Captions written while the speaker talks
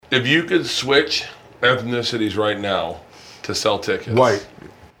If you could switch ethnicities right now to sell tickets. White.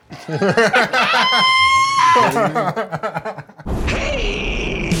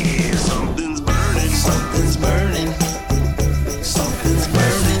 Hey, something's burning, something's burning, something's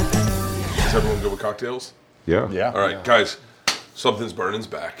burning. Is everyone good with cocktails? Yeah. Yeah. All right, guys. Something's Burning's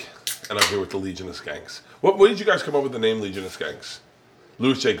back, and I'm here with the Legion of Skanks. What did you guys come up with the name Legion of Skanks?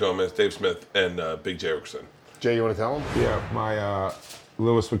 Louis J. Gomez, Dave Smith, and Big J. Erickson. Jay, you want to tell him? Yeah, my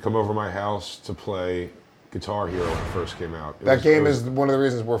Lewis would come over to my house to play Guitar Hero when it first came out. That game is one of the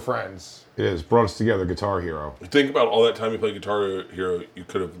reasons we're friends. It is. Brought us together, Guitar Hero. Think about all that time you played Guitar Hero. You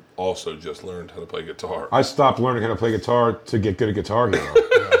could have also just learned how to play guitar. I stopped learning how to play guitar to get good at Guitar Hero.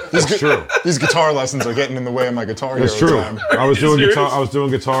 That's true. These guitar lessons are getting in the way of my Guitar Hero That's true. time. I was doing serious? guitar. I was doing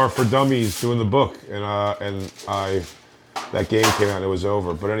Guitar for Dummies, doing the book, and that game came out and it was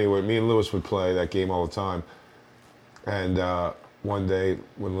over. But anyway, me and Lewis would play that game all the time. And one day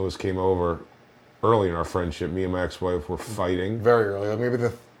when Lewis came over, early in our friendship, me and my ex-wife were fighting. Very early. Like maybe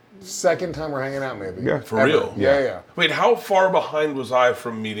the second time we're hanging out, maybe. Yeah. For real? Yeah. Wait, how far behind was I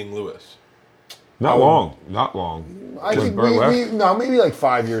from meeting Lewis? Not long. I When think Bert left? maybe like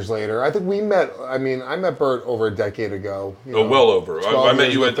 5 years later. I think we met. I met Bert over a decade ago. Oh, well over. I 12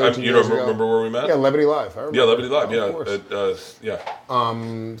 met you years, at. 13 You don't years ago. remember where we met? Yeah, Levity Live. I remember. Yeah, Levity Live. Oh, of course. Yeah.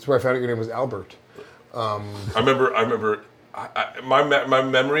 That's where I found out your name was Albert. I remember. My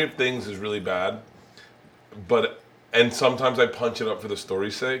memory of things is really bad, and sometimes I punch it up for the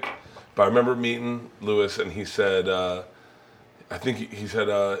story's sake. But I remember meeting Lewis, and he said, I think he said,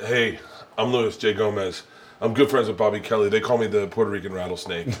 "Hey, I'm Louis J. Gomez. I'm good friends with Bobby Kelly. They call me the Puerto Rican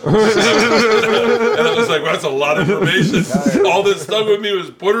rattlesnake." And I was like, well, that's a lot of information. All that stuck with me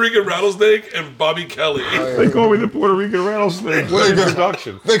was Puerto Rican rattlesnake and Bobby Kelly. They call me the Puerto Rican rattlesnake. What a good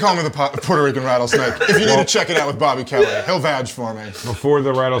Introduction. They call me the Puerto Rican rattlesnake. If you need to check it out with Bobby Kelly, he'll vouch for me. Before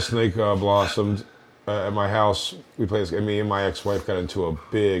the rattlesnake blossomed, at my house, we played this game. Me and my ex-wife got into a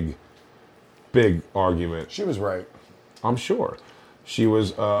big argument. She was right. I'm sure. She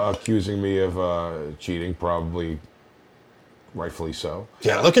was accusing me of cheating, probably rightfully so.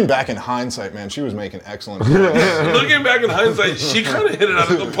 Yeah, looking back in hindsight, man, she was making excellent points. Looking back in hindsight, she kind of hit it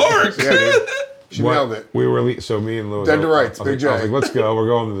out of the park. Yeah, dude. She nailed it. We were so me and Louis. Dead to rights, I was Big like, J. let's go. We're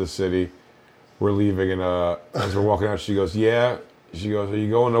going to the city. We're leaving, and as we're walking out, she goes, "Yeah." She goes, "Are you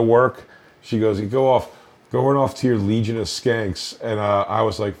going to work?" She goes, "You going off to your Legion of Skanks." And I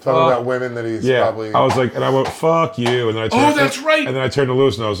was like, Talking "Fuck." about women that he's Yeah, probably. I was like, and I went, "Fuck you." And then I turned, that's right. And then I turned to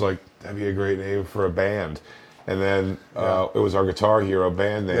Lewis and I was like, "That'd be a great name for a band." And then it was our Guitar Hero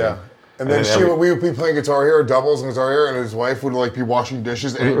band name. Yeah. And then we would be playing Guitar Hero, doubles and Guitar Hero, and his wife would like be washing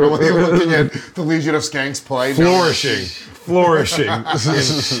dishes angrily looking at the Legion of Skanks play. Flourishing.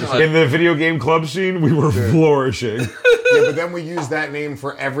 In the video game club scene, we were flourishing. Yeah, but then we used that name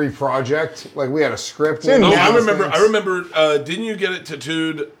for every project. Like we had a script. Yeah, Oh, Yeah, I remember. Didn't you get it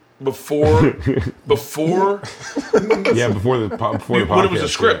tattooed before? Yeah, before the podcast. When it was a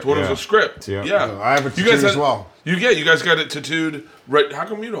script. When it was Yeah. a script. Yeah. Yeah. I have it tattooed as well. You guys got it tattooed. Right? How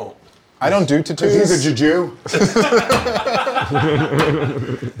come you don't? I don't do Because he's a tattoos. juju.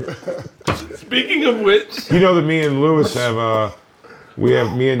 Speaking of which, You know that me and Lewis have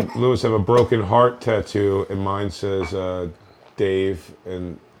a broken heart tattoo, and mine says Dave,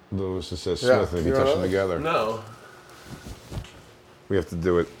 and Lewis says Smith, Yeah, and if you you touch know them that? together, no. we have to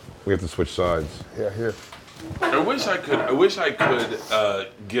do it. We have to switch sides. Yeah, here. I wish I could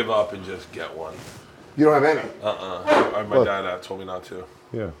give up and just get one. You don't have any. My dad told me not to.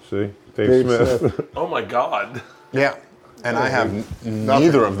 Yeah, see? Dave Smith. Oh my God. Yeah, and I have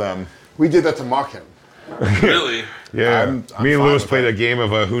neither of them. We did that to mock him. Really? Yeah. I'm Me and fine Lewis with played that. a game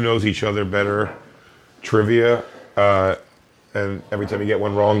of who knows each other better trivia, and every time you get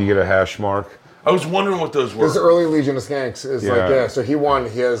one wrong, you get a hash mark. I was wondering what those were. This early Legion of Skanks is Yeah. like, yeah, so he won.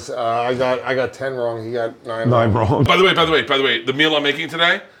 He has, I got 10 wrong. He got 9 Nine wrong. By the way, the meal I'm making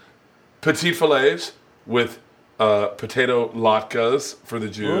today, petite fillets with potato latkes for the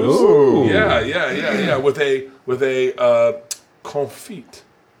Jews. Ooh. Yeah. With a confit,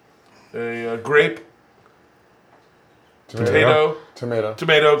 a grape, Tomato.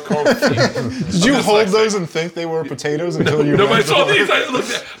 tomato confit. Did you hold those and think they were potatoes until you No, I read saw them? these.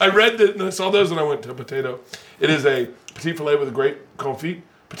 I read that and I saw those and I went to potato. It is a petite fillet with a grape confit,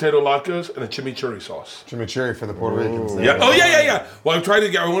 potato latkes, and a chimichurri sauce. Chimichurri for the Puerto Ricans. Yeah. Oh yeah. Well,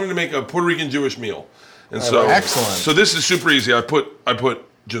 I wanted to make a Puerto Rican Jewish meal, and so Excellent. So this is super easy. I put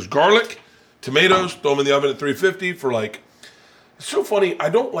just garlic, tomatoes, throw them in the oven at 350 for like. It's so funny. I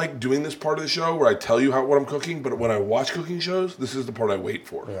don't like doing this part of the show where I tell you what I'm cooking, but when I watch cooking shows, this is the part I wait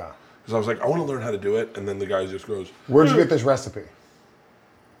for. Yeah. Because I was like, I want to learn how to do it, and then the guy just goes, Where'd you get this recipe?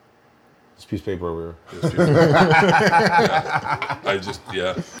 This piece of paper over here.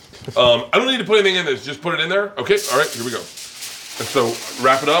 I don't need to put anything in this. Just put it in there. Okay. All right. Here we go. And so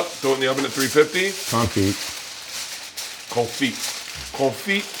wrap it up. Throw it in the oven at 350.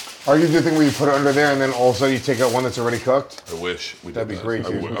 Confit. Are you do the thing where you put it under there and then also you take out one that's already cooked? I wish we did That'd be that. great, I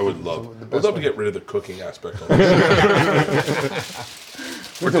dude. would love to get rid of the cooking aspect of it.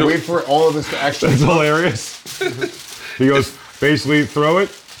 We have to wait for all of this to actually. That's hilarious. He goes, basically, throw it,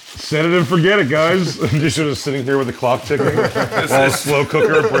 set it and forget it, guys. Just sort of sitting here with the clock ticking while a slow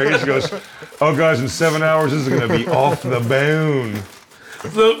cooker braised. He goes, oh, guys, in 7 hours, this is going to be off the bone.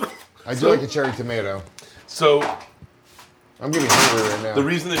 I do like a cherry tomato. So I'm getting hungry right now. the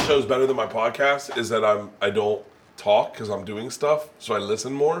reason this show's better than my podcast is that I don't talk because I'm doing stuff, so I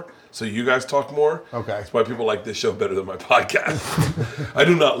listen more. So you guys talk more. Okay. That's why people like this show better than my podcast. I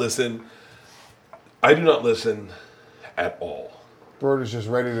do not listen at all. Bird is just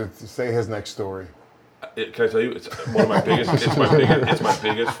ready to say his next story. Can I tell you? It's one of my biggest. It's my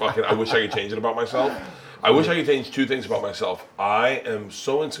biggest fucking. I wish I could change it about myself. I wish I could change two things about myself. I am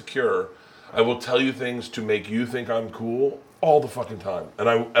so insecure. I will tell you things to make you think I'm cool all the fucking time, and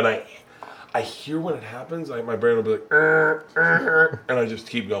I hear when it happens. My brain will be like, and I just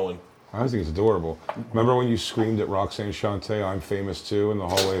keep going. I think it's adorable. Remember when you screamed at Roxanne Shante, I'm famous too, in the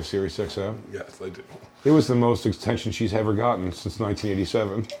hallway of Sirius XM? Yes, I do. It was the most attention she's ever gotten since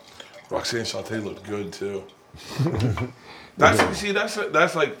 1987. Roxanne Shante looked good too. That's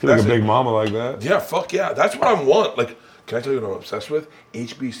like Feel like a big mama like that. Yeah, fuck yeah. That's what I want. Like, can I tell you what I'm obsessed with?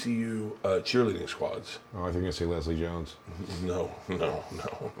 HBCU cheerleading squads. Oh, I think I say Leslie Jones. No. Is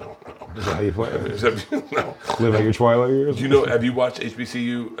that how you play it? No. Live like your twilight years? Do you know? Have you watched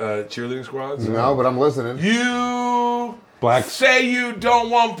HBCU cheerleading squads? No, but I'm listening. You Black. say you don't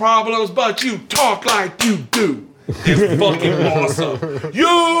want problems, but you talk like you do. It's fucking awesome.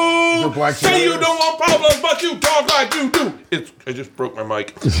 You black say you cheerleaders? don't want problems, but you talk like you do. I just broke my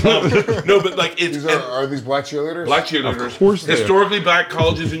mic. No, but like it's These are these black cheerleaders? black cheerleaders, Of course they are. historically black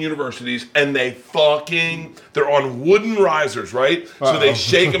colleges and universities, and they're on wooden risers, right? So they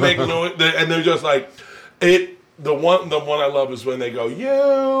shake and make noise, and they're just like it. The one I love is when they go,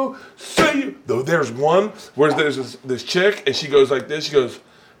 you say you. Though there's one where there's this chick, and she goes like this. She goes,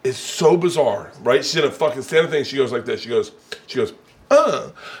 it's so bizarre, right? She's in a fucking standing thing. She goes like this. She goes,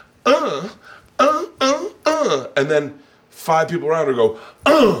 and then 5 people around her go,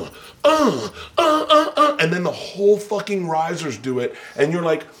 and then the whole fucking risers do it, and you're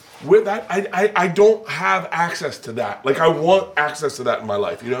like, with that, I don't have access to that. Like, I want access to that in my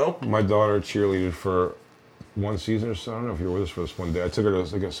life, you know? My daughter cheerleaded for one season or so. I don't know if you were with us for this one day. I took her to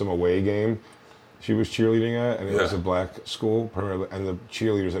like some away game she was cheerleading at, and it was a black school, primarily, and the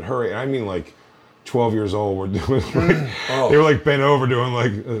cheerleaders at her, and I mean like 12 years old, were doing they were like bent over doing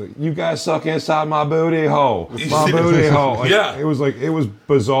like, you guys suck inside my booty hole. My booty hole. Like, Yeah. It was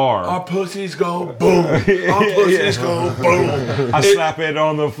bizarre. Our pussies go boom. Our pussies go boom. I slap it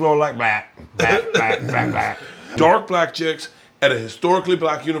on the floor like that. Dark black chicks at a historically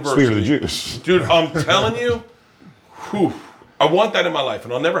black university. Sweeter the juice. Dude, I'm telling you, whew, I want that in my life,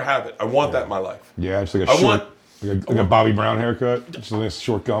 and I'll never have it. I want that in my life. Yeah, just like a short, like a Bobby Brown haircut. Just a nice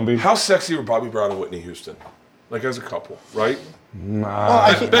short Gumby. How sexy were Bobby Brown and Whitney Houston? Like, as a couple, right?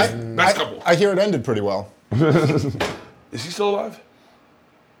 Best couple. I hear it ended pretty well. Is he still alive?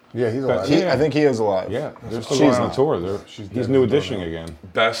 Yeah, he's alive. I think he is alive. Yeah, they're still She's going on not. tour. He's new edition again.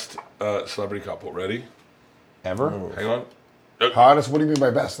 Best celebrity couple. Ready? Ever? Hang on. Hottest? What do you mean by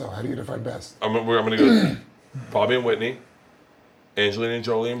best, though? How do you define best? I'm going to go Bobby and Whitney, Angelina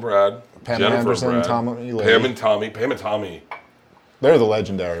Jolie and Brad, Pam Jennifer Anderson, and Brad, Tommy Lee. Pam and Tommy. They're the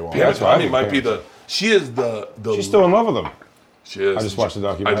legendary ones. Pam and That's what I Tommy think might be Pam. she is the She's still in love with him. She is. I just watched the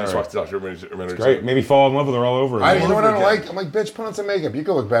documentary. I just watched the documentary. Great. Maybe fall in love with her all over again. You know what I don't again. like? I'm like, bitch, put on some makeup. You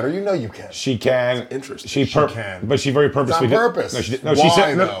can look better. You know you can. She can. Interesting. She can. But she very purposely It's on purpose. No, she did. No, Why, she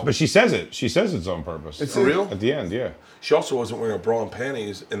said. No, though? but she says it. She says it's on purpose. It's For real? At the end, yeah. She also wasn't wearing a bra and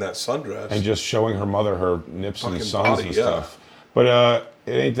panties in that sundress. And just showing her mother her nips and Fucking sons body, and yeah. stuff. But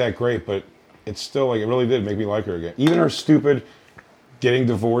it ain't that great. But it's still like it really did make me like her again. Even her stupid getting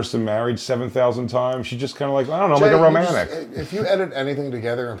divorced and married 7,000 times. She just kind of like I don't know, Jay, like a you romantic. just- if you edit anything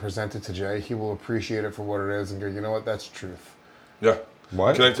together and present it to Jay, he will appreciate it for what it is and go, you know what? That's truth. Yeah.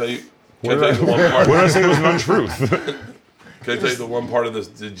 What? Can I tell you? What Can I did tell you the one part? What did I say was an untruth? Can I tell you the one part of this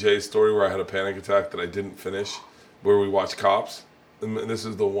Jay story where I had a panic attack that I didn't finish, where we watched Cops? And this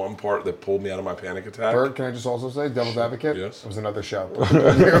is the one part that pulled me out of my panic attack. Bert, can I just also say, devil's advocate? Yes. It was another show.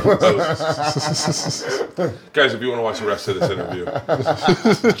 Guys, if you want to watch the rest of this interview,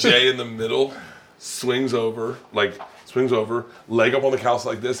 Jay in the middle swings over, leg up on the couch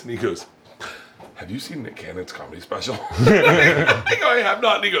like this, and he goes, have you seen Nick Cannon's comedy special? I go, I have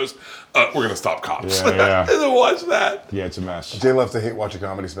not. And he goes, we're going to stop cops. Yeah. And then watch that. Yeah, it's a mess. Jay loves to watch a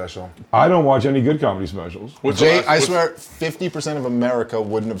comedy special. I don't watch any good comedy specials. Jay, I swear, 50% of America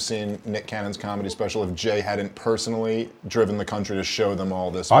wouldn't have seen Nick Cannon's comedy special if Jay hadn't personally driven the country to show them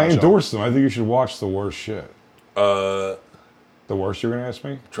all this special. I endorse them. I think you should watch the worst shit. The worst you're going to ask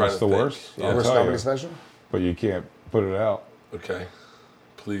me? Trying What's to the think. worst? Yeah. I'll Worst tell comedy you. special? But you can't put it out. Okay.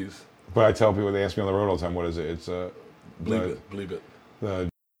 Please. But I tell people, they ask me on the road all the time, what is it? It's Believe it. the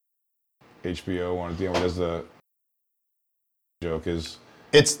HBO one. The one does the joke is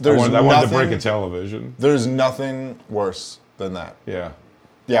I wanted to break a television. There's nothing worse than that. Yeah.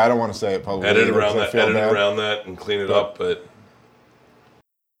 Yeah, I don't want to say it publicly. Edit because around I that. feel Edit bad. around that and clean it up. But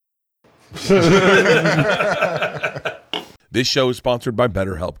this show is sponsored by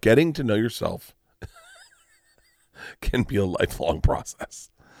BetterHelp. Getting to know yourself can be a lifelong process,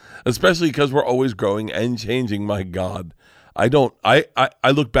 especially because we're always growing and changing. My God, I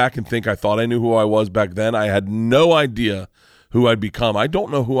look back and think I thought I knew who I was back then. I had no idea who I'd become. I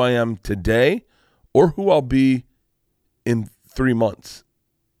don't know who I am today or who I'll be in 3 months.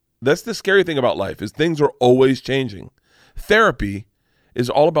 That's the scary thing about life, is things are always changing. Therapy is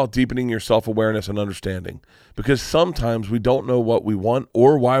all about deepening your self-awareness and understanding, because sometimes we don't know what we want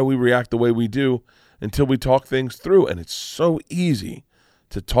or why we react the way we do until we talk things through. And it's so easy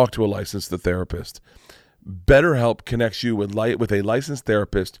to talk to a licensed therapist. BetterHelp connects you with a licensed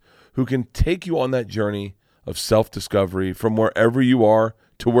therapist who can take you on that journey of self-discovery from wherever you are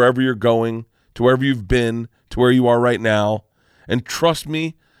to wherever you're going, to wherever you've been, to where you are right now. And trust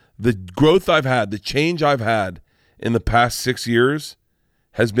me, the growth I've had, the change I've had in the past 6 years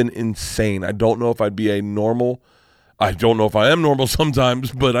has been insane. I don't know if I'd be I don't know if I am normal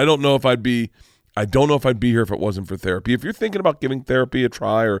sometimes, but I don't know if I'd be here if it wasn't for therapy. If you're thinking about giving therapy a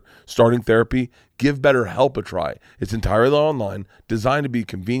try or starting therapy, give BetterHelp a try. It's entirely online, designed to be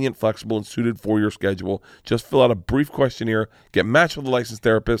convenient, flexible, and suited for your schedule. Just fill out a brief questionnaire, get matched with a licensed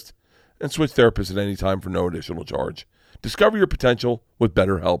therapist, and switch therapists at any time for no additional charge. Discover your potential with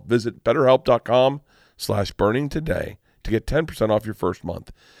BetterHelp. Visit BetterHelp.com/burning today to get 10% off your first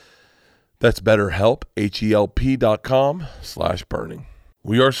month. That's BetterHelp, HELP.com/burning.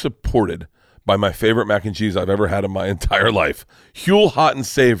 We are supported by my favorite mac and cheese I've ever had in my entire life, Huel Hot and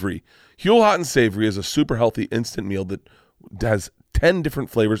Savory. Huel Hot and Savory is a super healthy instant meal that has 10 different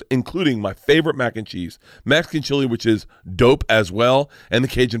flavors, including my favorite mac and cheese, Mexican chili, which is dope as well, and the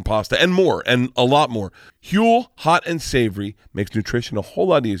Cajun pasta, and more, and a lot more. Huel Hot and Savory makes nutrition a whole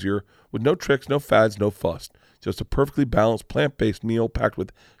lot easier with no tricks, no fads, no fuss. Just a perfectly balanced plant-based meal packed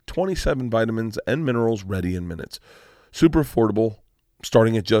with 27 vitamins and minerals ready in minutes. Super affordable,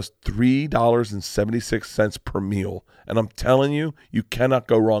 starting at just $3.76 per meal. And I'm telling you, you cannot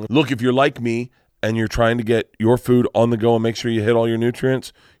go wrong. Look, if you're like me and you're trying to get your food on the go and make sure you hit all your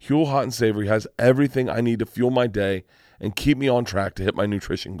nutrients, Huel Hot and Savory has everything I need to fuel my day and keep me on track to hit my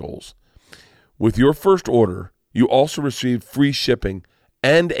nutrition goals. With your first order, you also receive free shipping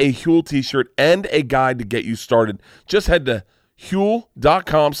and a Huel t-shirt and a guide to get you started. Just head to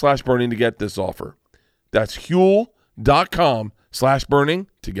Huel.com/burning to get this offer. That's Huel.com/burning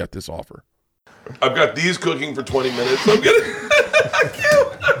to get this offer. I've got these cooking for 20 minutes. I'm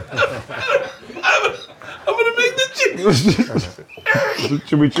gonna make the chicken.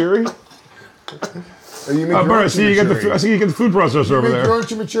 Chimichurri? Are you making your own I see you get the food processor over Make there. your own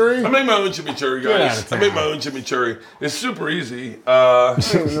chimichurri? I make my own chimichurri, Get out guys. of I town. make my own chimichurri. It's super easy. I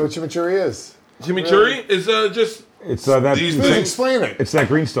don't even know what chimichurri is. Chimichurri is just It's that. These Please things. explain it. It's that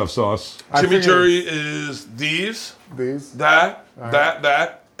green stuff sauce. I figured- Chimichurri is these, These. that, and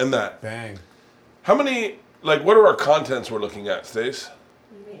that. Dang. How many, what are our contents we're looking at, Stace?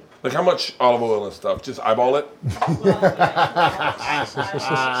 Like how much olive oil and stuff? Just eyeball it? We're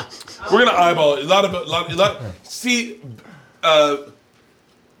gonna eyeball it. A lot. See,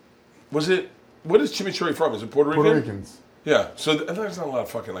 what is chimichurri from? Is it Puerto Rican? Puerto Ricans. Yeah, so there's not a lot of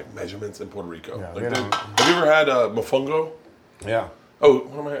fucking measurements in Puerto Rico. Yeah, Like, they don't. have you ever had mofongo? Yeah. Oh,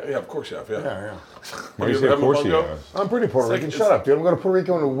 what am I? Yeah, of course you have. Yeah. Yeah. Why Have do you you say ever of had course he mofongo? has? I'm pretty Puerto like- Rican. it's- Shut up, dude. I'm going to Puerto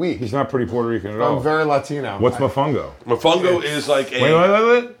Rico in a week. He's not pretty Puerto Rican at all. I'm very Latino. What's mofongo? Mofongo is like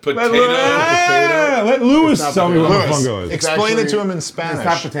a potato. Let Lewis It's not tell me what Lewis, mofongo is. explain it to him in It's Spanish.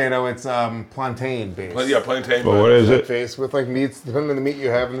 not potato. It's plantain based. Yeah, plantain. But what is That it? face with meats, depending on the meat you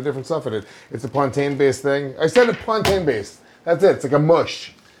have and the different stuff in it. It's a plantain based thing. I said it plantain based. That's it. It's like a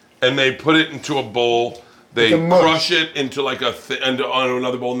mush. And they put it into a bowl. They It's a mush. crush it into like on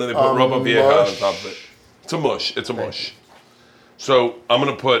another bowl, and then they put ropa vieja on mush. top of it. It's a mush. It's a mush. So I'm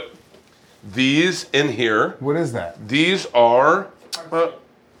gonna put these in here. What is that? These are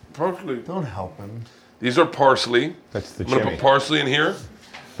Parsley. Don't help him. These are parsley. That's the I'm gonna chimney. put parsley in here.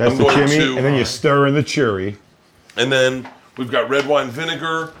 That's I'm the going chimney, to- and then you stir in the cherry. And then we've got red wine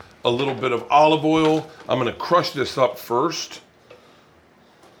vinegar, a little bit of olive oil. I'm gonna crush this up first.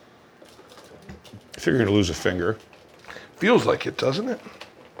 I figure you're gonna lose a finger. Feels like it, doesn't it?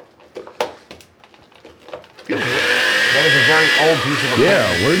 That is a very old piece of Yeah,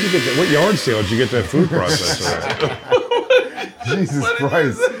 where did you get that? What yard sale did you get that food processor at? Jesus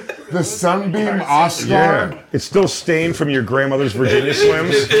Christ. The Sunbeam Oscar. Yeah, it's still stained from your grandmother's Virginia Slims.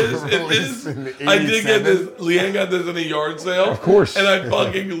 It is. In I did get 87. this. Leanne got this in a yard sale. Of course. And I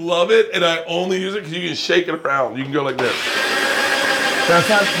fucking love it. And I only use it because you can shake it around. You can go like this. That's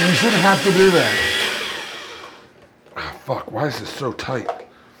not, you shouldn't have to do that. Fuck, why is this so tight?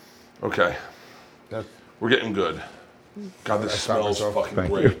 Okay. We're getting good. God, this stopped smells myself. fucking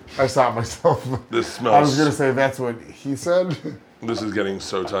Thank great. you. I stopped myself. This I smells. was gonna say that's what he said. This is getting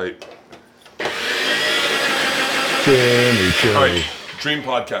so tight. Chimney, cherry. All right, dream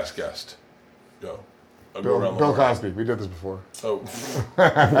podcast guest. Go. I'll go around the Bill horn. Cosby. We did this before. Oh.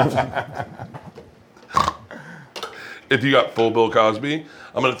 If you got full Bill Cosby,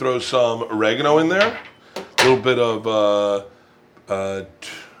 I'm gonna throw some oregano in there, a little bit of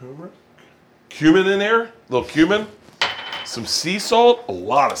turmeric, cumin in there, a little cumin, some sea salt, a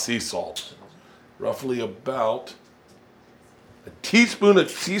lot of sea salt, roughly about a teaspoon of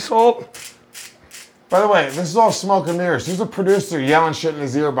sea salt. By the way, this is all smoke and mirrors. Who's a producer yelling shit in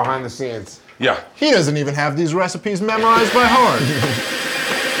his ear behind the scenes? Yeah, He doesn't even have these recipes memorized by heart.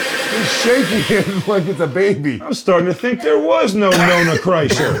 He's shaking it like it's a baby. I'm starting to think there was no Nona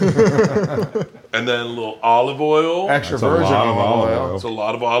Kreischer. and then a little olive oil. Extra That's a virgin lot of olive olive oil. oil. It's a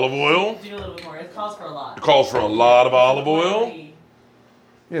lot of olive oil. Do a little bit more. It calls for a lot. It calls for a lot of olive oil.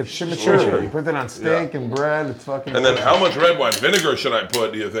 Yeah, chimichurri. You put that on steak and bread. It's fucking. And then how much red wine vinegar should I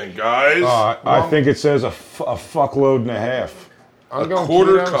put, do you think, guys? I think it says a fuckload and a half. I'm a going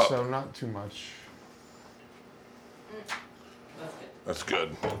quarter keto, cup. so not too much. That's good.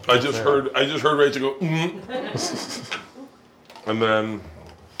 I just heard Rachel go, and then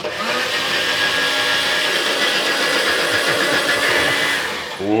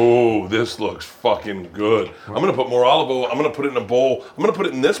whoa, this looks fucking good. I'm gonna put more olive oil. I'm gonna put it in a bowl. I'm gonna put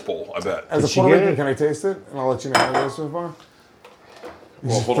it in this bowl, I bet. As a she Puerto get Rican, it? can I taste it? And I'll let you know how it is so far.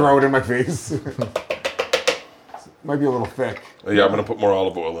 Well, hold Throw on. it in my face. Might be a little thick. Yeah, I'm gonna put more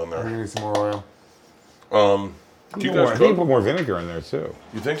olive oil in I there. need some more oil. Do you I guys think you cook? put more vinegar in there too.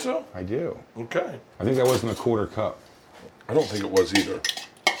 You think so? I do. Okay. I think that wasn't a quarter cup. I don't think it was either.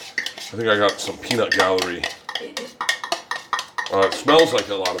 I think I got some peanut gallery. It smells like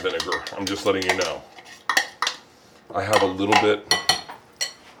a lot of vinegar. I'm just letting you know. I have a little bit.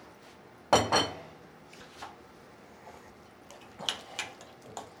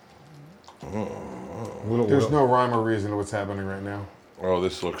 There's no rhyme or reason to what's happening right now. Oh,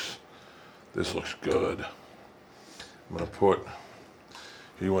 this looks good. I'm gonna put.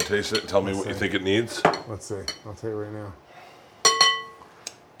 You want to taste it and tell me what you think it needs? Let's see. I'll tell you right now.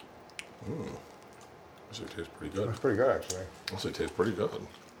 This tastes pretty good. That's pretty good, actually. This tastes pretty good.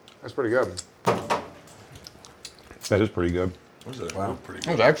 That's pretty good. That is pretty good. This is pretty That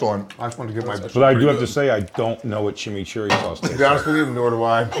good. was excellent. I just want to get my. But I do Pretty have to good. say, I don't know what chimichurri sauce tastes To be like. honest with you, nor do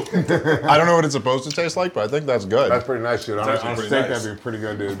I. I don't know what it's supposed to taste like, but I think that's good. That's pretty nice, dude. On actually a pretty steak, nice. that'd be pretty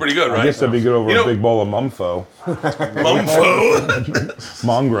good, dude. Pretty good, right? I guess that'd be good over You know- a big bowl of mumfo. Mumfo.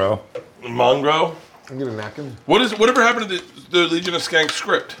 Mongro. Mongro. Can I get a napkin? Whatever happened to the Legion of Skanks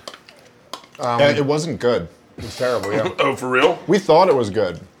script? It wasn't good. It's terrible, yeah. Oh, for real? We thought it was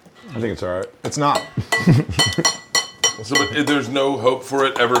good. I think it's all right. It's not. So but there's no hope for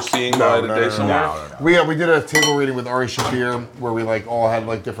it ever seeing light of day somewhere? We did a table reading with Ari Shafir where we like all had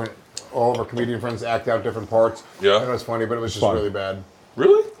like different, all of our comedian friends act out different parts. Yeah. And it was funny, but it was just Fun. really bad.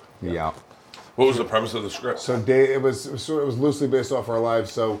 Really? Yeah. What was the premise of the script? So it was loosely based off our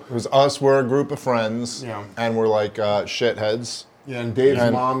lives. So It was us, we're a group of friends, Yeah. and we're like shitheads. yeah, and Dave's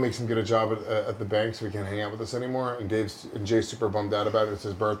And- mom makes him get a job at the bank, so he can't hang out with us anymore. And Jay's super bummed out about it. It's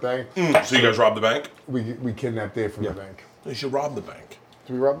his birthday. So you guys robbed the bank? We kidnapped Dave from the bank. You should rob the bank.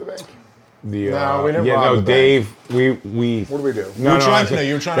 Did we rob the bank? The, No, we didn't yeah, rob no, the bank. Dave, we. What do we do? No, you were no, trying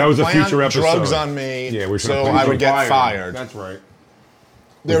that to was a plant future episode. drugs on me, Yeah, we're trying so to put I you would get fired. That's right.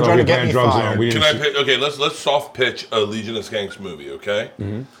 They were No, trying we to get planned me drugs on fired. him. We Can didn't I pitch? Okay, let's soft pitch a Legion of Skanks movie, okay?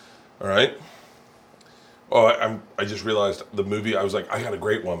 All right. Oh, I just realized the movie. I was like, I got a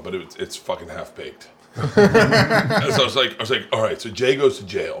great one, but it's fucking half baked. So I was like, all right. So Jay goes to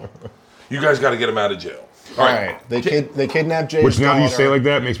jail. You guys got to get him out of jail. All right, they kidnapped Jay's Which now that you daughter. say like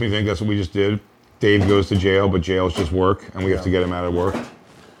that makes me think that's what we just did. Dave goes to jail, but jail's just work, and we have to get him out of work.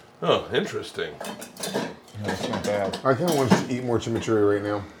 Oh, interesting. That's not bad. I kind of want to eat more chimichurri right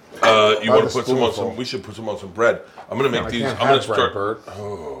now. You want the to put some on spoonful. some? We should put some on some bread. I'm gonna make I these. can't I'm gonna have bread, start. Bert.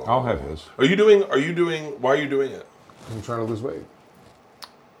 I'll have his. Are you doing? Why are you doing it? I'm trying to lose weight.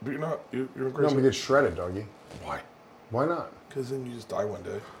 But you're not. You're No, I'm crazy. gonna get shredded, doggy. Why? Why not? Because then you just die one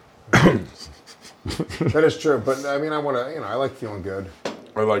day. That is true, but I mean, I want to. I like feeling good.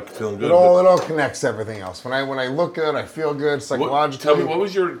 I like feeling good. It all connects to everything else. When I look good, I feel good psychologically. Tell me, what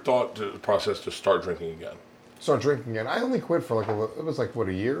was your process to start drinking again? Start drinking again. I only quit for it was like what,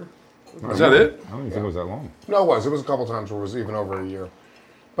 a year? Is that it? I don't even think it was that long. No, it was. It was a couple times where it was even over a year.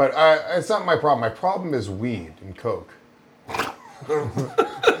 But it's not my problem. My problem is weed and coke.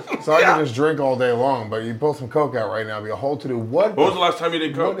 So I can just drink all day long, but you pull some coke out right now, it'd be a whole to do. What was the last time you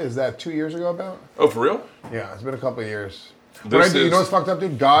did coke? What is that? 2 years ago about? Oh, for real? Yeah, it's been a couple of years. This But you is- know what's fucked up,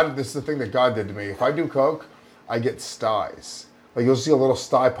 dude? God, this is the thing that God did to me. If I do coke, I get styes. Like you'll see a little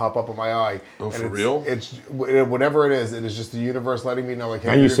sty pop up in my eye. Oh, and for it's, real? It's whatever it is just the universe letting me know, like, hey,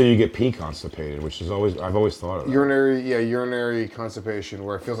 And you you're- say you get pee constipated, which is I've always thought of that. urinary constipation,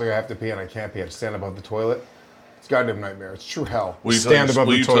 where it feels like I have to pee and I can't pee. I have to stand above the toilet. It's a goddamn nightmare. It's true hell. Will you Stand above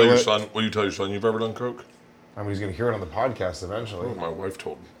will the you tell your toilet. son? Will you tell your son you've ever done coke? I mean, he's gonna hear it on the podcast eventually. My wife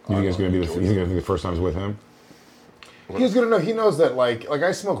told me. You think it's gonna be the first time it's with him? He's gonna know. He knows that, like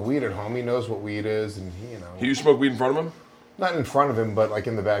I smoke weed at home. He knows what weed is, and You smoke weed in front of him? not in front of him, but like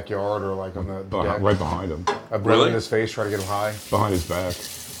in the backyard or like on the deck. Right behind him, I blow Really? in his face, try to get him high. behind his back.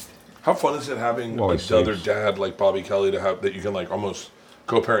 How fun is it having Well, he another sleeps. dad like Bobby Kelly to have that you can like almost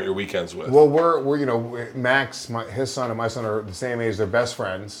co-parent your weekends with? Well, we're Max, his son and my son are the same age. They're best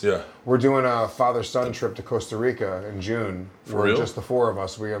friends. Yeah. We're doing a father-son trip to Costa Rica in June. For real? Just the four of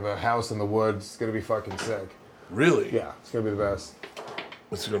us. We have a house in the woods. It's gonna be fucking sick. Really? Yeah, it's gonna be the best.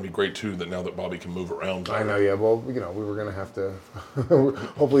 This is going to be great too. That now that Bobby can move around. I know, yeah. Well, we were gonna have to.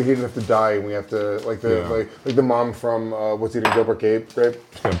 Hopefully, he didn't have to die, and we have to like the mom from What's Eating Gilbert Grape.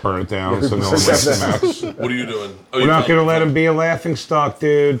 Gonna burn it down so no one lets him out. What are you doing? Oh, We're not gonna let him be a laughing stock,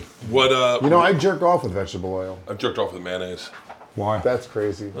 dude. What? I jerk off with vegetable oil. I've jerked off with mayonnaise. Why? That's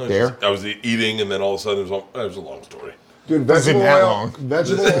crazy, There? I was eating, and then all of a sudden it was a long story. dude. Vegetable that oil. long.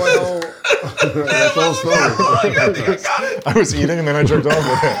 Vegetable oil. That's the whole story. I was eating and then I jerked off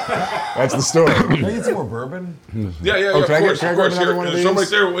with it. That's the story. Can I get some more bourbon? Yeah, Oh, of can I course, grab of course. another one of There's some right these?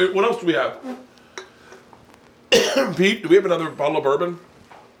 there. Wait, what else do we have? Pete, do we have another bottle of bourbon?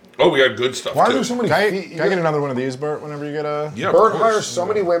 Oh, we got good stuff Why are too. there so many? Can I get another one of these, Bert, whenever you get a... Yeah, of Bert course. hires so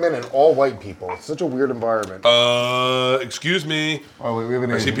many women and all white people. It's such a weird environment. Excuse me. Oh, wait, we have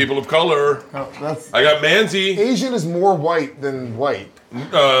an I see Asian. people of color. Oh, that's I got Manzi. Asian is more white than white.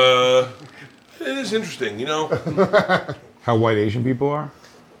 It is interesting, How white Asian people are?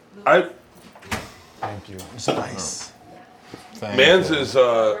 Thank you. Nice. Mans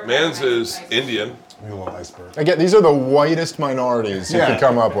is Indian. You little iceberg. Again, these are the whitest minorities you Yeah. could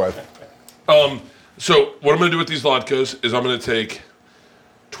come up with. So what I'm going to do with these latkes is I'm going to take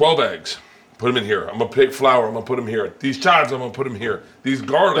 12 eggs, put them in here. I'm going to take flour, I'm going to put them here. These chives, I'm going to put them here. These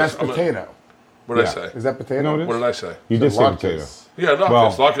garlics, That's I'm gonna, potato. what did I Yeah. say? Is that potato? No, it is. What did I say? You did say Latkes. potato. Yeah, latkes.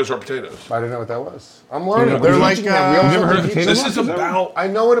 Well- Latkes are potatoes. I didn't know what that was. I'm learning. They're I'm like, teaching them. We all you never have heard to of teach potato This is latkes? about, I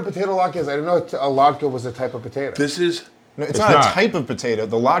know what a potato latke is. I didn't know a latke was a type of potato. this is, No, it's It's not not. a type of potato.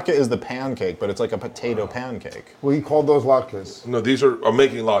 The latke is the pancake, but it's like a potato pancake. Well, he called those latkes. no, I'm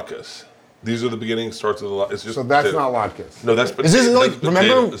making latkes. These are the beginning starts of the latkes. It's just So that's potato. not latkes. No, that's Is potatoes. this like,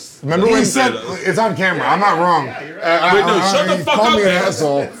 remember He when... said it's on camera. I'm not wrong. Wait, no, shut the fuck Call up, me an man.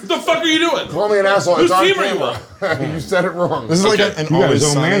 asshole. What the fuck are you doing? Call me an asshole. Whose It's on team are you camera. You said it wrong. This is like Okay. an You got Always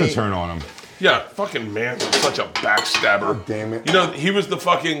his own man to Sunny... turn on him. Yeah, fucking man, such a backstabber. damn it. He was the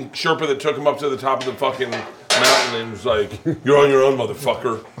fucking Sherpa that took him up to the top of the fucking mountain and was like, "You're on your own,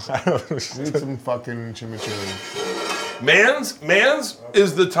 motherfucker." Need some fucking chimichurri. Mans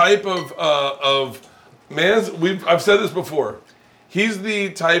is the type of Mans. I've said this before. He's the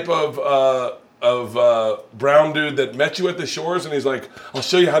type of brown dude that met you at the shores and he's like, "I'll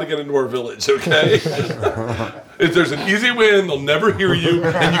show you how to get into our village, okay?" If there's an easy way in, they'll never hear you,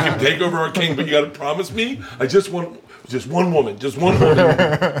 and you can take over our king. But you got to promise me, I just want just one woman.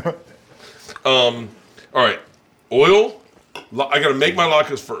 All right, oil. I got to make my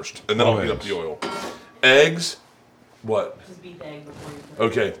latkes first, and then I'll heat up the oil. Eggs. What? Just beat the egg before you put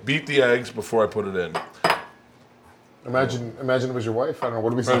Okay, beat the eggs before I put it in. Imagine it was your wife. I don't know.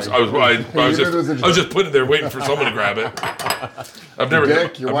 What are we I saying? was, I was just putting it there waiting for someone to grab it. I've never Dick,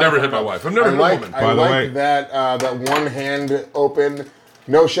 hit, your I've wife, never I hit my know. wife. I've never I hit like, a woman. I By the like way- that one hand open.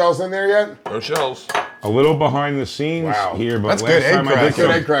 No shells in there yet? No shells. A little behind the scenes Wow. here, but That's last good egg time I crack. did Good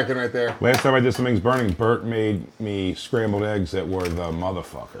egg some, cracking right there. last time I did some eggs burning, Bert made me scrambled eggs that were the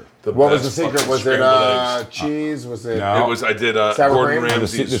motherfucker. What was the best secret? fucking Was it scrambled eggs. cheese? Was it? No. It was. I did Sour Gordon cream?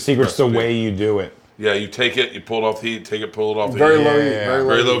 Ramsay's The secret's the recipe. way you do it. Yeah, you take it, you pull it off the heat, take it, pull it off the Very heat. low heat. Yeah. Very low,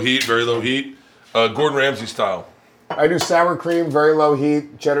 Very low heat. Gordon Ramsay style. I do sour cream, very low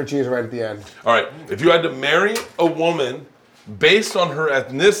heat, cheddar cheese right at the end. All right, if you had to marry a woman based on her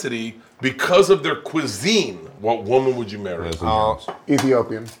ethnicity because of their cuisine, what woman would you marry? Leslie Jones.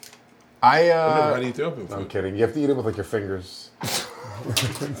 Ethiopian. I've never had Ethiopian I'm food. kidding. You have to eat it with like your fingers.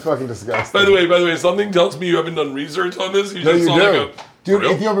 It's fucking disgusting. By the way, something tells me you haven't done research on this. You No, just you saw do. like a Dude,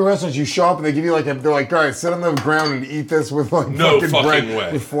 real? Ethiopian restaurants, you show up and they give you like they're like, all right, sit on the ground and eat this with like No fucking bread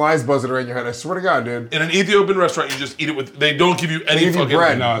way. with flies buzzing around your head. I swear to God, dude. In an Ethiopian restaurant, you just eat it with. They don't give you any They give you fucking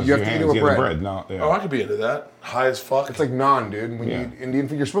bread. No, it's You have your to eat hands, it with yeah, the bread. No, yeah. Oh, I could be into that. High as fuck. It's like naan, dude. When Yeah. you eat Indian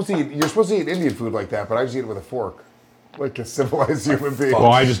food, you're supposed to eat Indian food like that, but I just eat it with a fork, like a civilized human being.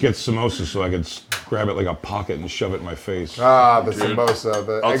 Well, I just get samosas so I could grab it like a pocket and shove it in my face. Ah, the Dude, samosa,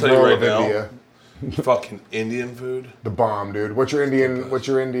 the I'll egg tell you roll right of now. India, fucking Indian food. the bomb, dude. What's your Indian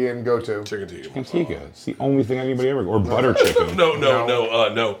go-to? Chicken tikka. Chicken tikka. It's the only thing anybody ever. Or butter chicken. No.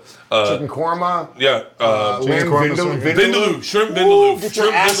 Chicken korma, Yeah. lamb korma, vindaloo, Vindaloo, shrimp Ooh, vindaloo, get your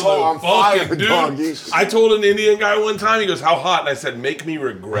shrimp asshole vindaloo. on fire, Fucking dude. doggy. I told an Indian guy one time, he goes, "How hot?" And I said, "Make me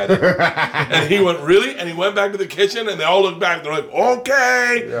regret it." And he went, "Really?" And he went back to the kitchen, and they all looked back. They're like,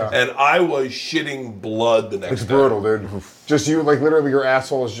 "Okay." Yeah. And I was shitting blood the next It's day. brutal, dude. Just you, like literally, your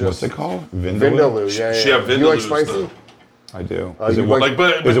asshole is What's just it called? vindaloo. Yeah, yeah. Yeah, You like vindaloo's spicy? I do. you Is it like- white? Like,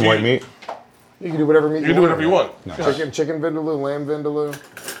 but Is it do white you- meat? You can do whatever meat You can do whatever you want. Chicken vindaloo, lamb vindaloo,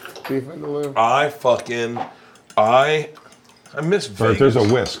 beef vindaloo. I miss Bert, Vegas. there's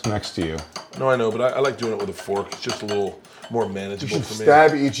a whisk next to you. No, I know, but I like doing it with a fork. It's just a little more manageable You for should me.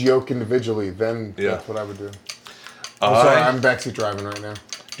 stab each yolk individually. Then Yeah. that's what I would do. I'm sorry, I'm backseat driving right now.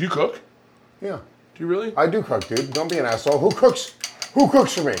 Do you cook? Yeah, Do you really? I do cook, dude. Don't be an asshole. Who cooks? Who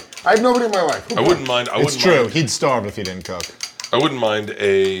cooks for me? I have nobody in my life. Who I cooks? wouldn't mind. It's true. He'd starve if he didn't cook. I wouldn't mind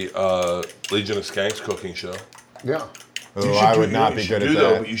a Legion of Skanks cooking show. Yeah. Oh, You should I do- would you know not what be you good should at do, though,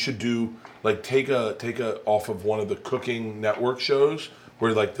 that. but you should do like take a off of one of the cooking network shows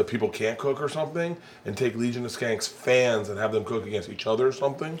where like the people can't cook or something, and take Legion of Skanks fans and have them cook against each other or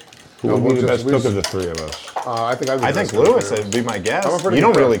something. Who No, would we'll be the just best cook lose. of the three of us? I think I think Lewis would be my guess. I'm a pretty You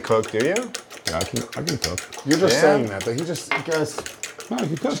don't good really cook. cook, do you? Yeah, I can cook. You're just Yeah. saying that. He just, guys, No, I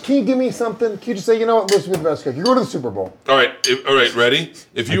can cook. can you give me something? Can you just say, you know what, Lewis would be the best cook? You go to the Super Bowl. All right, ready?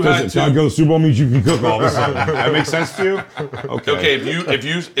 If you had Does it to, go to the Super Bowl means you can cook all of a sudden? That makes sense to you? Okay. okay,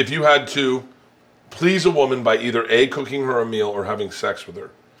 if you had to please a woman by either A, cooking her a meal, or having sex with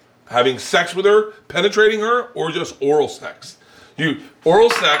her, penetrating her, or just oral sex. Oral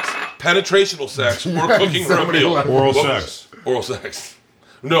sex, penetrational sex, or cooking her a somebody meal. left. Oral What- sex. Oral sex.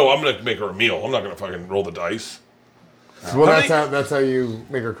 No, I'm gonna make her a meal. I'm not gonna fucking roll the dice. Well, How that's how you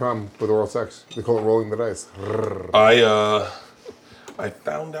make her come with oral sex. They call it rolling the dice. I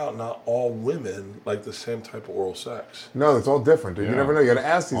found out not all women like the same type of oral sex. No, it's all different, dude. You Yeah. never know. You gotta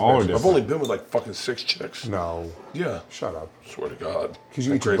ask these All are bitches. different. I've only been with like fucking 6 chicks. No, Yeah, shut up. swear to God. Because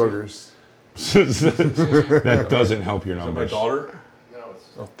you eat Isn't your that boogers. That doesn't help your My numbers. daughter? No, it's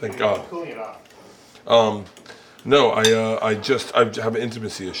Oh, thank God. cooling it off. No, I have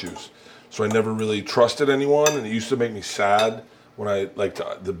intimacy issues, so I never really trusted anyone, and it used to make me sad when I I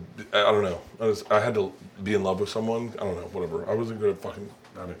don't know. I had to be in love with someone. I don't know, whatever. I wasn't good at fucking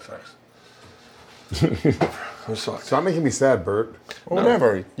having sex. I sucked. Stop making me sad, Bert. Well,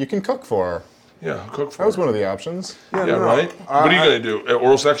 whatever. You can cook for her. Yeah, I'll cook for That was her. one of the options. Yeah, right. What are you gonna do?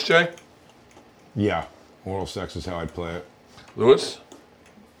 Oral sex, Jay? Yeah. Oral sex is how I'd play it. Lewis?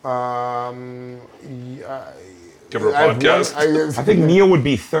 Give her a podcast. I think Neil would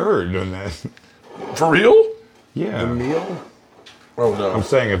be third on that. For real? Yeah. meal. Oh no. I'm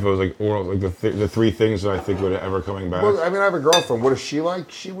saying if it was like oral, like the three things that I think would ever coming back. Well, I mean, I have a girlfriend. What is she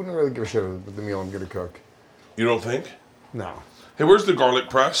like? She wouldn't really give a shit with the meal I'm gonna cook. You don't think? No. Hey, where's the garlic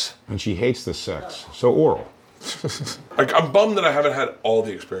press? And she hates the sex. So oral. Like, I'm bummed that I haven't had all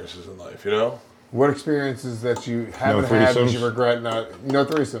the experiences in life, you know? What experiences that you haven't had that threesomes? you regret not? No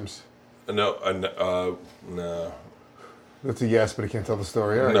threesomes. No. That's a yes, but he can't tell the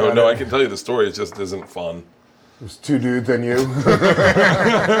story. All right, No, got no, it. I can tell you the story. It just isn't fun. There's 2 dudes and you.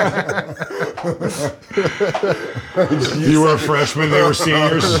 You were a freshman, they were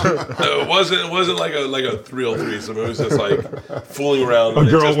seniors. No, it wasn't like a real threesome. It was just like fooling around. A and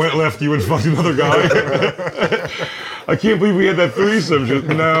it girl just- went left you and fucked another guy. I can't believe we had that threesome.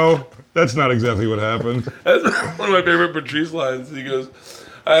 No, that's not exactly what happened. That's one of my favorite Patrice lines. He goes,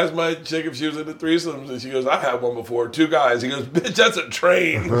 I asked my chick if she was into threesomes, and she goes, "I had one before, 2 guys." He goes, "Bitch, that's a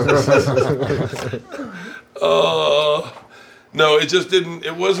train." No, it just didn't.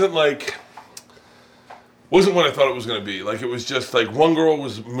 It wasn't like. Wasn't what I thought it was gonna be. Like it was just like one girl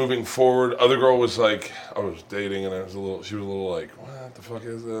was moving forward, other girl was like, I was dating, and she was a little like, what the fuck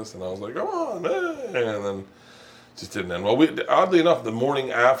is this? And I was like, come on, and then it just didn't end well. Oddly enough, the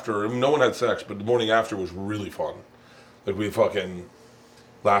morning after, no one had sex, but the morning after was really fun. Like we fucking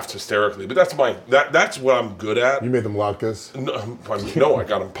laughed hysterically. But that's what I'm good at. You made them latkes? No, I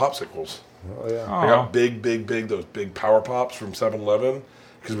got them popsicles. Oh, yeah. I got big, those big Power Pops from 7-Eleven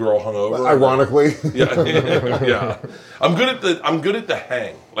because we were all hungover. Ironically. Yeah. I'm good at the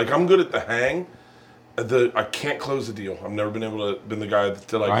hang. Like I'm good at the hang. I can't close the deal. I've never been the guy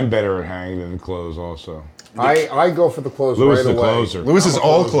to like. I'm better at hang than close also. I go for the close Lewis right the away. closer. Lewis is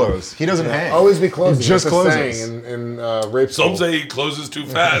all close. He doesn't hang. Always be closing. He just That's a closes. saying in rape Some school. say he closes too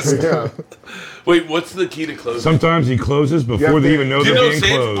fast. Yeah. Wait, what's the key to closing? Sometimes he closes before they even know Do you they're know,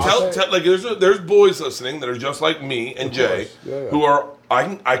 being closed. tell, like there's boys listening that are just like me and Jay, Yeah. who are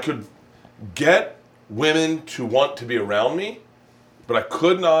I could get women to want to be around me, but I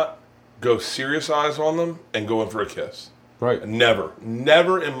could not go serious eyes on them and go in for a kiss. Right. Never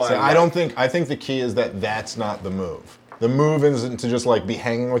in my So life. I think the key is that's not the move. The move isn't to just like be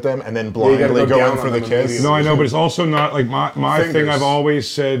hanging with them and then you gotta blindly go go down in for on the them kiss. immediately. No, I know, but it's also not like my thing. Fingers. I've always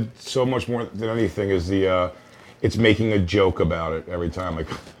said so much more than anything is it's making a joke about it every time. Like,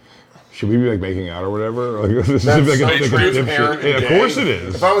 should we be like making out or whatever? Like, this That's is like so a transparent dipshit. Yeah, and of gay. course it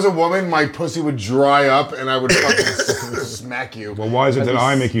is. If I was a woman, my pussy would dry up and I would fucking smack you. Well, why is it that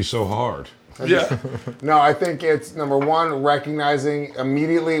I make you so hard? Yeah. No, I think it's number one, recognizing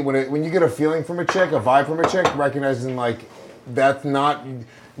immediately when you get a feeling from a chick, a vibe from a chick, recognizing like that's not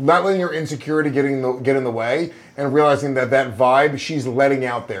letting your insecurity get in the way, and realizing that vibe she's letting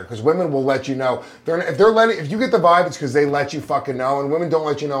out there, because women will let you know. If you get the vibe, it's because they let you fucking know, and women don't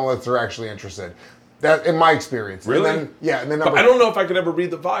let you know unless they're actually interested. That in my experience. Really? And then, and then But I don't know if I could ever read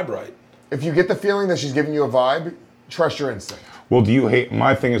the vibe right. if you get the feeling that she's giving you a vibe, trust your instinct. Well, do you hate?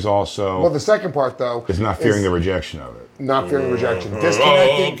 My thing is also Well, the second part though is not fearing the rejection of it. not fearing rejection, Oh,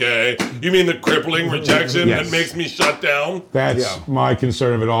 disconnecting. okay. You mean the crippling rejection Yes. that makes me shut down? That's Yeah. my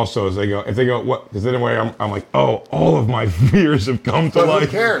concern of it also. Is if they go, what? Because in a way, I'm like, oh, all of my fears have come to But who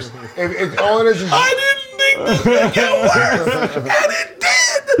life. cares? All it is I didn't think this would get worse, and it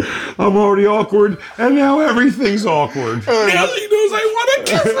did. I'm already awkward, and now everything's awkward. Now she knows I want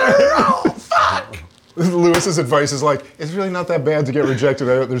to kiss her. Oh, fuck. Lewis's advice is like, it's really not that bad to get rejected.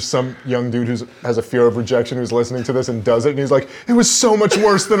 There's some young dude who has a fear of rejection who's listening to this and does it, and he's like, it was so much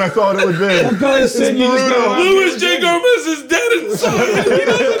worse than I thought it would be. Guys said you just brutal. gotta- Louis J. Gomez is dead inside. He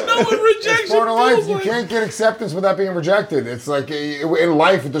doesn't know what rejection part of life. feels You like. can't get acceptance without being rejected. It's like in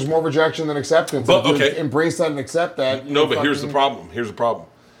life, there's more rejection than acceptance. But, If you okay. embrace that and accept that. No, you but here's the fucking- problem.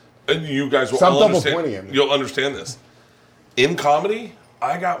 And you guys will Stop all double understand. pointing at me. You'll understand this. In comedy,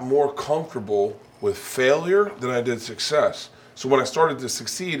 I got more comfortable with failure than I did success. So when I started to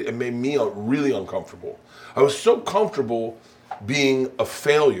succeed, it made me really uncomfortable. I was so comfortable being a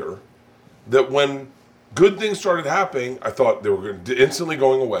failure that when good things started happening, I thought they were instantly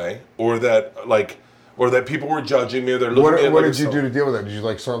going away, or that people were judging me. They're looking at me What like did you a- do to deal with that? Did you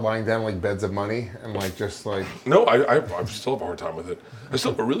like start lying down like beds of money and like just like? No, I still have a hard time with it. I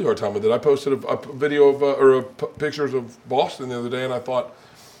still have a really hard time with it. I posted a video of pictures of Boston the other day, and I thought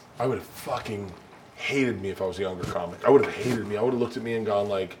I would have fucking hated me if I was a younger comic. I would have hated me. I would have looked at me and gone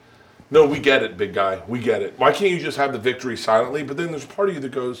like, "No, we get it, big guy. We get it. Why can't you just have the victory silently?" But then there's a part of you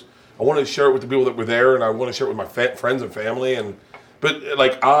that goes, "I want to share it with the people that were there, and I want to share it with my friends and family." But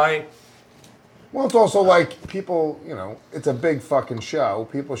Well, it's also like people, it's a big fucking show.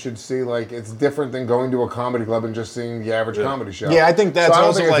 People should see like it's different than going to a comedy club and just seeing the average comedy show. Yeah, I think that's So I don't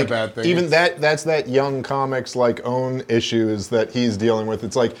also think it's like a bad thing. even that's that young comic's like own issues that he's dealing with.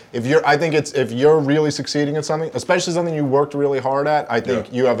 It's like if you're really succeeding at something, especially something you worked really hard at, I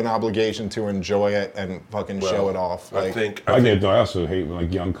think you have an obligation to enjoy it and fucking show it off. I Like, think I also hate when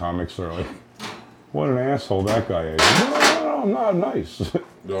like young comics are like, what an asshole that guy is. No, I'm not nice.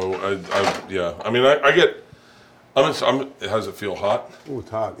 no, yeah. I mean, I get. How does it feel? Hot? Ooh, it's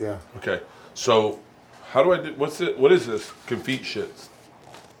hot, yeah. Okay. So, how do I do? What is this confit shit?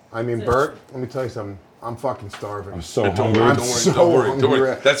 I mean, Bert, let me tell you something. I'm fucking starving. I'm so Don't hungry. worry, I'm don't worry, so don't worry, don't hungry.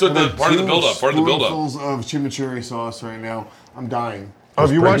 worry. That's what the part of the build-up. Part of the build-up. Spoonfuls of chimichurri sauce right now. I'm dying. oh,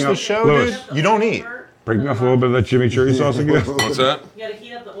 have you Bring watched up the show, Lewis. dude? You don't eat. Bring me up a little bit of that chimichurri sauce again. What's that? You gotta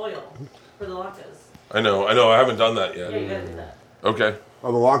heat up the oil for the latkes. I know. I haven't done that Yeah, yet. you gotta do that. Okay.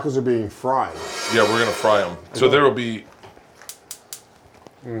 Oh, the latkes are being fried. Yeah, we're gonna fry them. So there will be.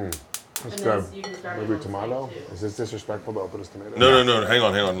 And That's then good. you can start it Maybe on the tomato? side, too. Is this disrespectful to open his tomato? No. Hang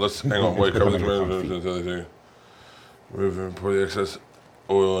on. Hang on. Wait. Cover the on your tomatoes. Remove and pour the excess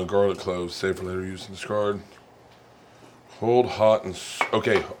oil and garlic cloves. Save for later use and discard. Hold hot and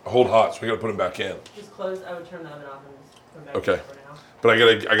okay. Hold hot. So we gotta put them back in. Just close. I would turn the oven off and just put them back Okay. in for now. But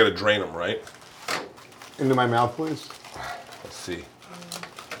I gotta drain them, right? Into my mouth, please. Let's see.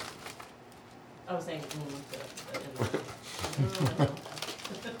 I was saying.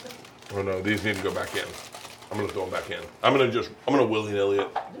 Oh no, these need to go back in. I'm gonna throw them back in. I'm gonna willy-nilly it.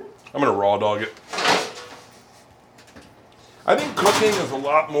 I'm gonna raw dog it. I think cooking is a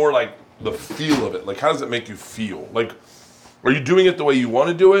lot more like the feel of it. Like, how does it make you feel? Like, are you doing it the way you want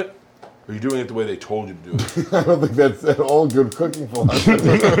to do it? Or are you doing it the way they told you to do it? I don't think that's at all good cooking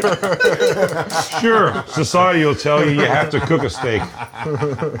philosophy. Sure, society will tell you have to cook a steak.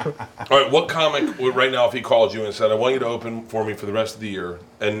 All right, what comic would right now, if he called you and said, I want you to open for me for the rest of the year,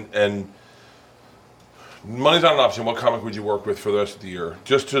 and money's not an option, what comic would you work with for the rest of the year?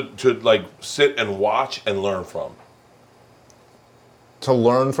 Just to like sit and watch and learn from. To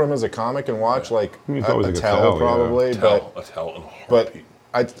learn from as a comic and watch, like I mean, it's always a good tell tell, probably, Tell in a but heartbeat.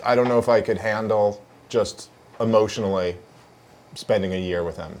 I don't know if I could handle just emotionally spending a year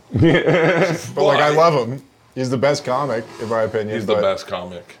with him. But like I love him. He's the best comic in my opinion. He's the best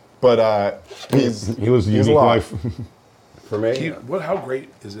comic. But He lives a he's unique lot. life. For me, How great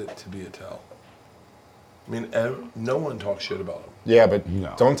is it to be a tell? I mean, no one talks shit about him. Yeah, but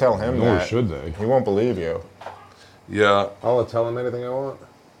No. don't tell him Nor that. should they. He won't believe you. Yeah. I'll tell him anything I want.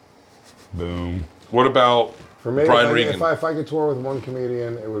 Boom. What about For me, Brian Regan? if I could tour with one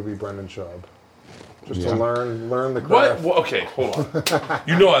comedian, it would be Brendan Schaub. Just Yeah. to learn the What? craft. Well, okay, hold on.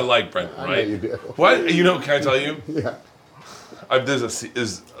 You know I like Brendan, I know right? you do. What? You know? Can I tell you? Yeah. There's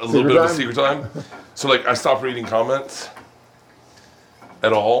a little bit of a time? secret time. So like, I stopped reading comments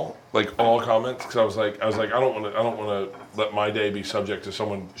at all, like all comments, because I was like, I don't want to let my day be subject to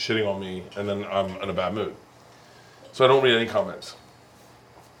someone shitting on me, and then I'm in a bad mood. So I don't read any comments.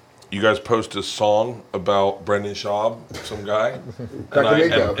 You guys post a song about Brendan Schaub, some guy, and I Shout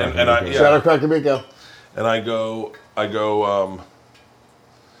yeah, out Crackamico. and I go,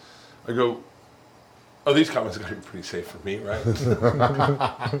 oh, these comments are gonna be pretty safe for me, right?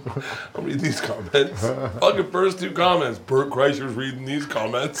 I'll read these comments. Fucking first two comments, Bert Kreischer's reading these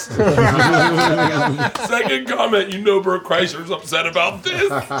comments. Second comment, you know Bert Kreischer's upset about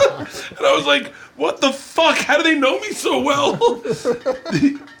this. And I was like, what the fuck? How do they know me so well?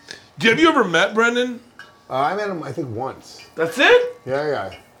 Have you ever met Brendan? I met him, I think, once. That's it?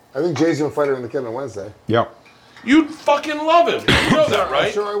 Yeah. I think Jay's gonna fight her in the kid on Wednesday. Yep. You'd fucking love him. You know that,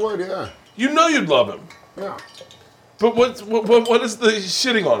 right? Sure, I would. Yeah. You know you'd love him. Yeah. But what is the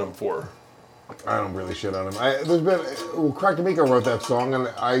shitting on him for? I don't really shit on him. Crackamico wrote that song, and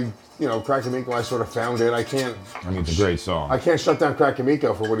Crackamico, I sort of found it. I mean, it's a great song. I can't shut down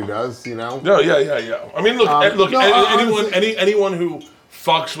Crackamico for what he does, you know? No, yeah. I mean, look. Anyone who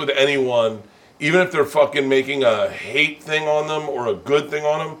fucks with anyone, even if they're fucking making a hate thing on them or a good thing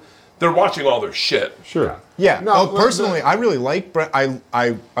on them, they're watching all their shit. Sure. Yeah. No, Personally, I really like Brent. I'm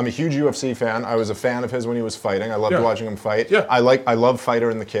a huge UFC fan. I was a fan of his when he was fighting. I loved Yeah. watching him fight. Yeah. I love Fighter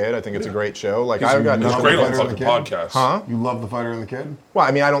and the Kid. I think it's a great show. Like I've got It's nothing great on against fucking the Kid. podcasts. Huh? You love The Fighter and the Kid? Well,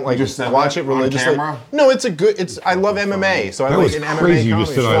 I mean, I don't like just said watch that it on religiously. camera? No, it's a good. I love MMA, so I That like was an crazy. MMA You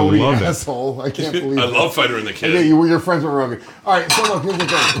just comedy said I show. love it. Asshole. I can't believe I it. love Fighter and the Yeah, Kid. you were your friends with Rogan. All right, so look,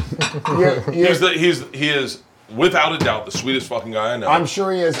 here's the thing. He is without a doubt the sweetest fucking guy I know. I'm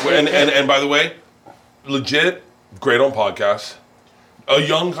sure he is. And by the way, legit great on podcasts. A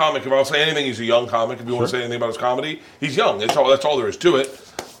young comic. If I'll say anything, he's a young comic. If you want to say anything about his comedy, he's young. That's all there is to it.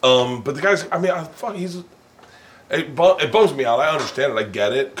 But the guy's. I mean, it bums me out. I understand it. I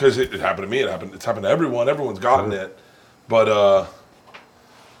get it because it happened to me. It's happened to everyone. Everyone's gotten it. But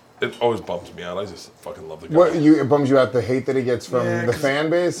it always bums me out. I just fucking love the guy. It bums you out the hate that he gets from Yeah, the 'cause- fan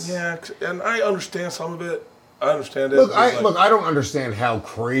base? Yeah, and I understand some of it. I understand it. Look, It's like- I don't understand how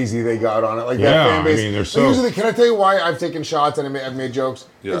crazy they got on it. Like Yeah, that fan base. I mean, they're so- Usually, can I tell you why I've taken shots and I've made jokes?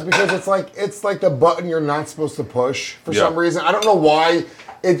 Yeah. It's because it's like the button you're not supposed to push for Yeah. some reason. I don't know why.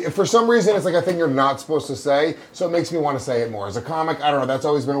 For some reason, it's like a thing you're not supposed to say, so it makes me want to say it more. As a comic, I don't know. That's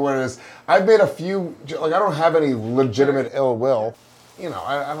always been what it is. I've made a few. Like I don't have any legitimate ill will. You know,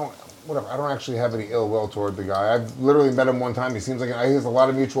 I don't. Whatever. I don't actually have any ill will toward the guy. I've literally met him one time. He seems like he has a lot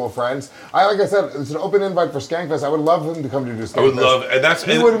of mutual friends. Like I said, it's an open invite for Skankfest. I would love him to come to do Skankfest. I would love, and that's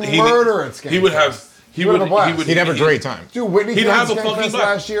He would murder at Skankfest. He would have. he He'd have a blast. would He'd have a great time. Dude, Whitney He'd came have to a Skank fucking Fest blast.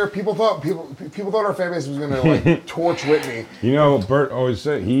 last year. People thought our fan base was gonna like torch Whitney. You know, Bert always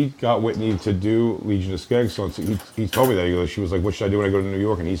said he got Whitney to do Legion of Skanks. So he told me that. He goes, she was like, "What should I do when I go to New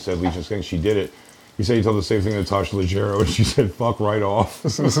York?" And he said, "Legion of Skanks." She did it. He said he told the same thing to Natasha Leggero, and she said, "Fuck right off."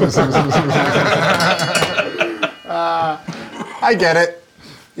 I get it.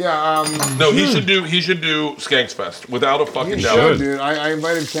 Yeah, No, he should do Skanks Fest without a fucking you doubt. should, dude. I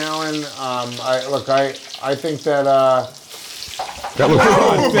invited Callan. I think that. That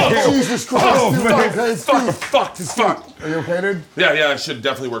looks Jesus Christ! Fuck. Are you okay, dude? Yeah, I should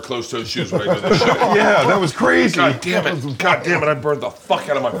definitely wear closed-toed shoes when I do this shit. Yeah, that was crazy. God damn it, I burned the fuck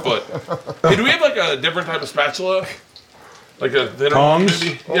out of my foot. Hey, do we have like a different type of spatula? Like a thinner Tongs?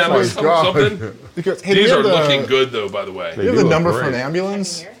 maybe? Yeah, my like God. something. Because hey, These do you are have the, looking good though, by the way. Do you have do the look number for great. an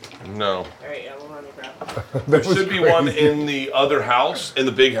ambulance? Here? No. All right, yeah, we'll run the grab. There should be one in the other house, in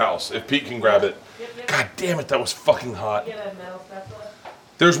the big house, if Pete can grab it. God damn it, that was fucking hot. Get a metal spatula.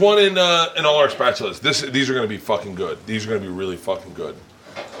 There's one in all our spatulas. These are gonna be fucking good. These are gonna be really fucking good.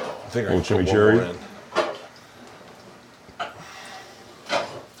 I think I can put one chimichurri? more in.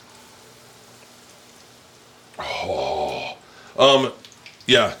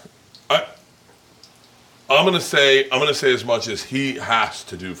 Yeah. I'm gonna say as much as he has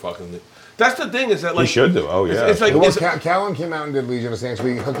to do fucking. That's the thing is that like He should do. Oh, yeah. It's like Well, it's- Callan came out and did Legion of Skanks.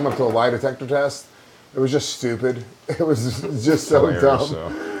 We hooked him up to a lie detector test. It was just stupid. It was just so Hilarious, dumb.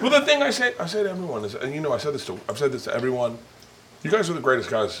 so. well the thing I say to everyone is, and you know I've said this to everyone. You guys are the greatest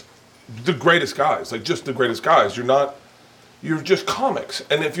guys, like just the greatest guys. You're just comics,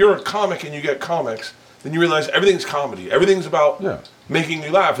 and if you're a comic and you get comics, then you realize everything's comedy. Everything's about making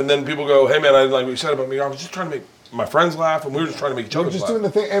you laugh. And then people go, "Hey man, I didn't like what you said about me. I was just trying to make my friends laugh, and we were just trying to make each other We're just laugh." doing the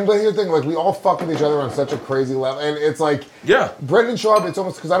thing, and but here's the thing: like we all fuck with each other on such a crazy level, and it's like, Yeah. Brendan Sharp. It's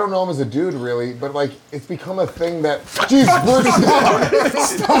almost because I don't know him as a dude really, but like it's become a thing that. Jesus, Bert,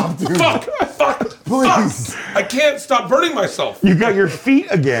 stop, dude. Fuck, Please. fuck. I can't stop burning myself. You got your feet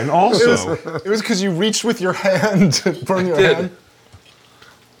again, also. It was because you reached with your hand to burn your did. hand.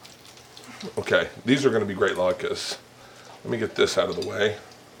 Okay, these are going to be great latkes. Let me get this out of the way.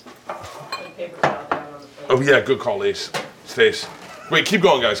 Put a paper towel down on the plate. Oh yeah, good call, Ace. Stace. Wait, keep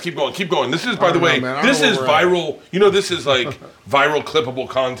going, guys. Keep going. This is, by the don't know, way, man. I don't this know is where we're at. viral. You know, this is like viral clippable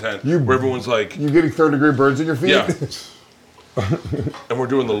content where everyone's like, You getting third-degree burns in your feet? yeah. And we're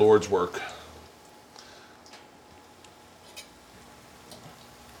doing the Lord's work.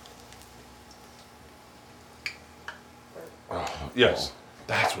 Oh, yes,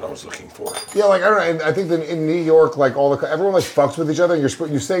 that's what I was looking for. Yeah, like I don't know. And I think that in New York, like everyone like fucks with each other. And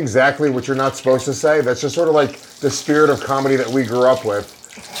you say exactly what you're not supposed to say. That's just sort of like the spirit of comedy that we grew up with.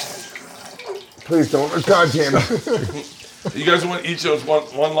 Please don't. God damn it. You guys want each of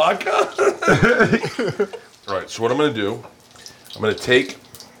us one latke? All right, so what I'm going to do, I'm going to take,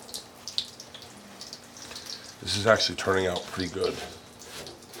 this is actually turning out pretty good.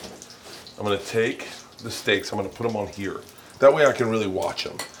 I'm going to take the steaks, I'm going to put them on here. That way I can really watch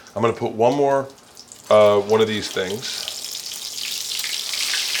them. I'm going to put one more, one of these things.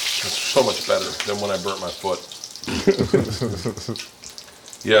 It's so much better than when I burnt my foot.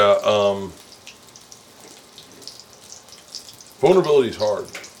 Yeah, vulnerability is hard.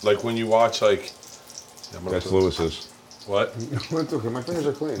 Like when you watch, like, I'm gonna That's put- Lewis's. What? It's okay. My fingers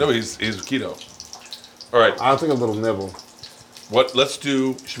are clean. No, he's keto. All right, I'll take a little nibble. what? Let's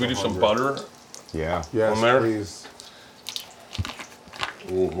do. Should we do some butter? Yeah. Yes, On there? please.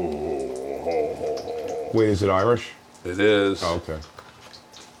 Wait, is it Irish? It is. Oh, okay.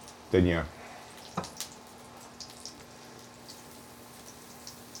 Then yeah.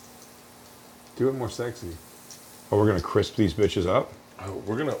 Do it more sexy. Oh, we're gonna crisp these bitches up? Oh,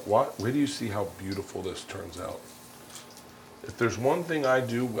 we're gonna. What? Wait do you see how beautiful this turns out? If there's one thing I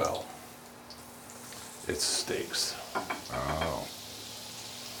do well, it's steaks. Oh.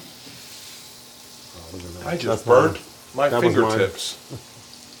 I just That's burnt my That was mine. fingertips.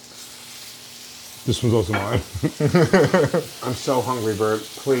 This one's also mine. I'm so hungry, Bert.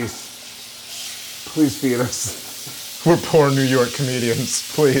 Please. Please feed us. We're poor New York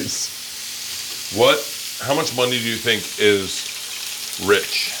comedians, please. What? How much money do you think is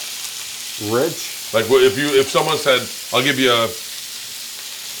rich? Rich? Like, what if someone said, "I'll give you a,"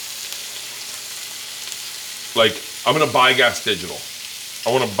 like, I'm gonna buy Gas Digital. I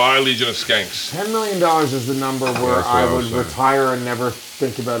want to buy Legion of Skanks. $10 million is the number where that's what I I would was saying. retire and never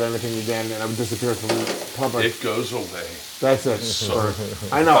think about anything again, and I would disappear from the public. It goes away. That's it. So Bert.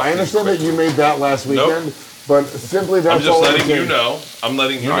 I know. I fucking understand that you made that last Nope. weekend, but simply that's I'm just all it letting you takes. know. I'm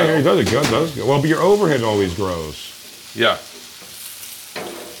letting you No, he know. does it good. Does good. Well, but your overhead always grows. Yeah.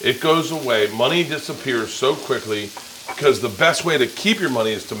 It goes away. Money disappears so quickly because the best way to keep your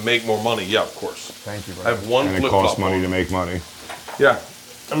money is to make more money. Yeah, of course. Thank you, I brother. have one And it flip-flop costs money on. to make money. Yeah.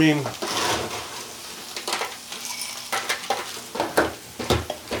 I mean,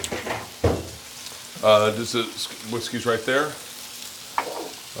 this is whiskey's right there.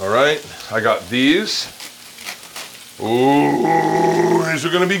 All right, I got these. Ooh, these are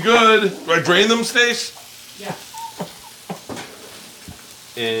gonna be good. Do I drain them, Stace? Yeah.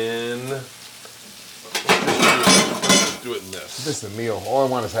 Let's do it in this. This is a meal. All I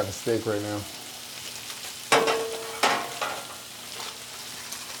want is have a steak right now.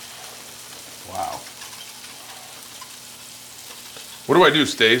 Wow. What do I do,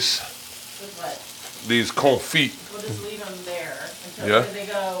 Stace? With what? These confit. We'll just leave them there until Yeah. they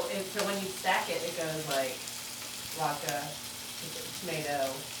go. So when you stack it, it goes like vodka, tomato,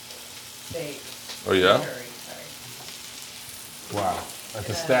 steak. Oh yeah. Curry, sorry. Wow. That's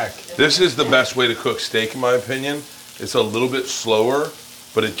a stack. This is the best way to cook steak, in my opinion. It's a little bit slower,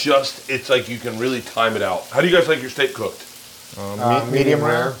 but it's like you can really time it out. How do you guys like your steak cooked? Medium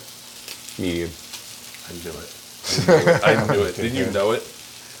rare. Medium. I knew it. I knew it. Didn't you know it?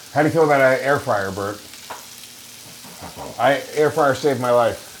 How do you feel about an air fryer, Bert? Air fryer saved my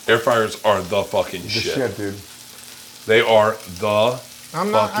life. Air fryers are the fucking The shit. shit, dude. They are the I'm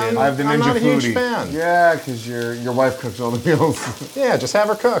not. fucking. I have the I'm Ninja not a huge Foodie. fan. Yeah, because your wife cooks all the meals. Yeah, just have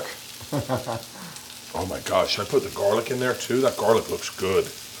her cook. Oh my gosh! Should I put the garlic in there too? That garlic looks good.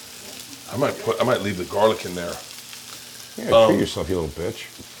 I might leave the garlic in there. Yeah, treat yourself, you little bitch.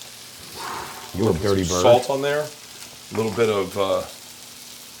 You little dirty bird. Salt on there. A little bit of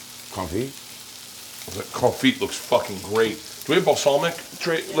Comfy. that confit looks fucking great. Do we have balsamic,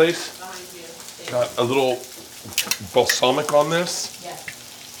 Lace? Behind you. Got a little balsamic on this.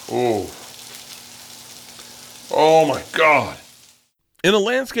 Yes. Oh. Oh my God. In a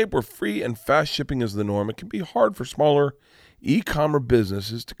landscape where free and fast shipping is the norm, it can be hard for smaller e-commerce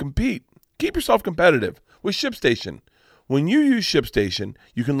businesses to compete. Keep yourself competitive with ShipStation. When you use ShipStation,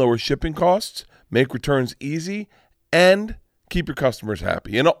 you can lower shipping costs, make returns easy, and keep your customers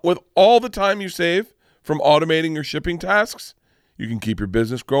happy. And with all the time you save from automating your shipping tasks, you can keep your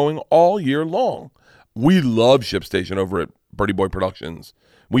business growing all year long. We love ShipStation over at Birdie Boy Productions.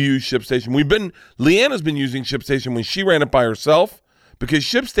 We use ShipStation. Leanna's been using ShipStation when she ran it by herself because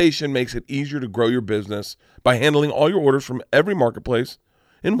ShipStation makes it easier to grow your business by handling all your orders from every marketplace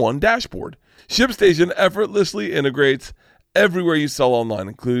in one dashboard. ShipStation effortlessly integrates everywhere you sell online,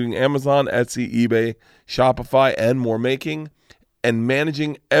 including Amazon, Etsy, eBay, Shopify, and more, making and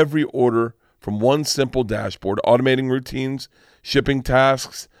managing every order from one simple dashboard, automating routines, shipping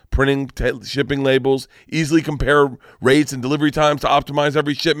tasks, printing shipping labels, easily compare rates and delivery times to optimize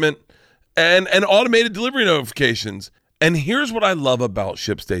every shipment, and automated delivery notifications. And here's what I love about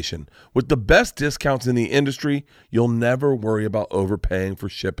ShipStation. With the best discounts in the industry, you'll never worry about overpaying for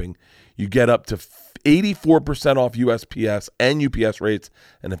shipping. You get up to 84% off USPS and UPS rates.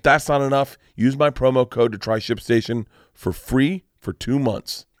 And if that's not enough, use my promo code to try ShipStation for free for 2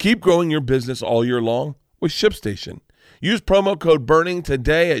 months. Keep growing your business all year long with ShipStation. Use promo code BURNING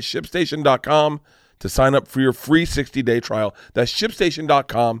today at ShipStation.com to sign up for your free 60-day trial. That's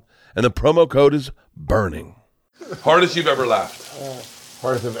ShipStation.com, and the promo code is BURNING. Hardest you've ever laughed?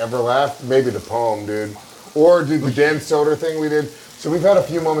 Hardest I've ever laughed? Maybe the poem, dude. Or dude, the Dan Soder thing we did. So we've had a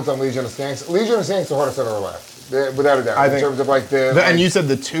few moments on Legion of Skanks. Legion of Skanks is the hardest I've ever laughed. Without a doubt. I in think- terms of like the... And you said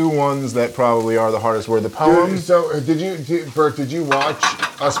the two ones that probably are the hardest were the poems. So Bert, did you watch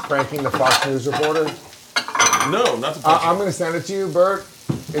us pranking the Fox News reporter? No, not the I'm going to send it to you, Bert.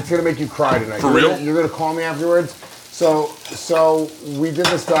 It's going to make you cry tonight. For real? You're going to call me afterwards. So we did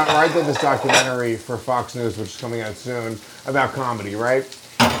this. I did this documentary for Fox News, which is coming out soon, about comedy, right?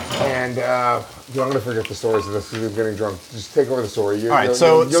 And I'm going to forget the stories of this because I'm getting drunk. Just take over the story. All right,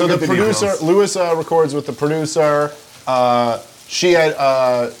 so the producer, details. Lewis records with the producer. She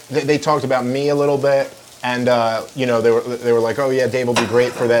had, they talked about me a little bit, and they were like, oh yeah, Dave will be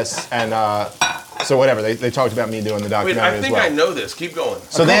great for this, and so whatever. They talked about me doing the Wait, documentary I think as well. I know this. Keep going.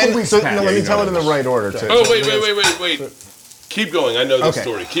 So A couple then, weeks so back. no, Yeah, let me you tell know it in the this. right order too. Oh, wait. Keep going. I know this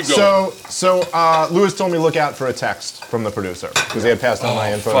story. Keep going. So Lewis told me to look out for a text from the producer because he had passed on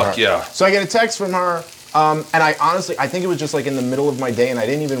my info to fuck her. yeah. So I get a text from her, and I honestly, I think it was just like in the middle of my day, and I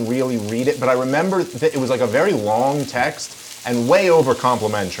didn't even really read it, but I remember that it was like a very long text and way over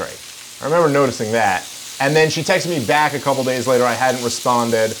complimentary. I remember noticing that. And then she texted me back a couple days later. I hadn't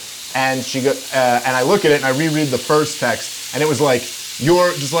responded, and and I look at it and I reread the first text, and it was like,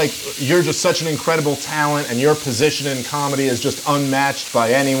 you're just such an incredible talent, and your position in comedy is just unmatched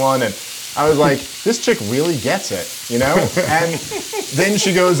by anyone. And I was like, this chick really gets it, you know? And then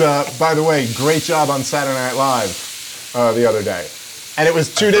she goes, by the way, great job on Saturday Night Live the other day. And it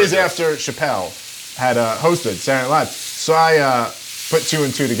was 2 days after Chappelle had hosted Saturday Night Live. So I put 2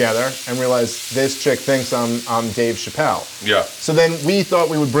 and 2 together and realized this chick thinks I'm Dave Chappelle. Yeah. So then we thought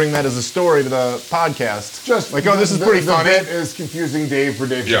we would bring that as a story to the podcast. Just like, oh, this is pretty funny. The bit is confusing Dave for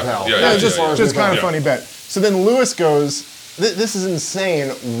Dave Chappelle. Just kind of funny bit. So then Lewis goes, this is insane.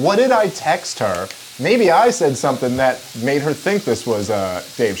 What did I text her? Maybe I said something that made her think this was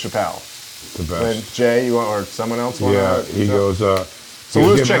Dave Chappelle. The best. Then Jay, or someone else want to? He goes. So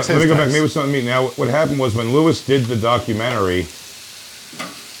Lewis checks his Let me go back. text. Maybe it was something. Now, what happened was when Lewis did the documentary,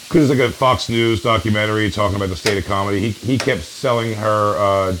 because it's like a Fox News documentary talking about the state of comedy, he kept selling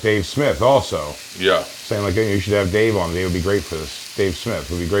her Dave Smith also. Yeah. Saying like, hey, you should have Dave on. Dave would be great for this. Dave Smith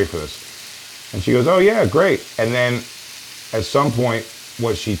would be great for this. And she goes, oh yeah, great. And then at some point,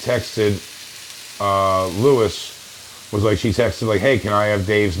 what she texted Lewis was like, she texted like, hey, can I have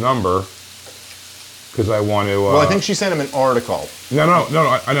Dave's number? Because I want to. Well, I think she sent him an article. No,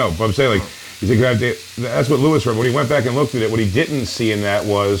 I know, but I'm saying like, he said, can I have Dave? That's what Lewis read. When he went back and looked at it, what he didn't see in that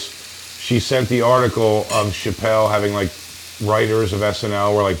was she sent the article of Chappelle having like writers of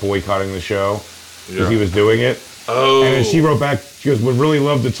SNL were like boycotting the show because he was doing it. Oh. And then she wrote back, she goes, would really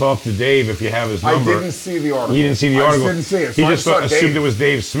love to talk to Dave if you have his number. I didn't see the article. He didn't see the article. I didn't see it. He So just I saw assumed Dave. it was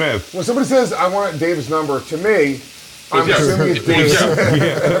Dave Smith. When somebody says, I want Dave's number, to me, I'm Yeah. assuming it's Dave Smith.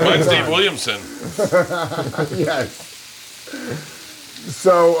 Yeah. Mine's Dave Williamson. Yes.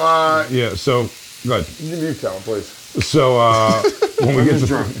 So, Yeah, so, good. you tell him, please. So, when we get to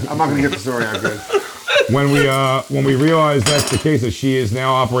Drunk. I'm not going to get the story out good. when we realize that's the case, that she is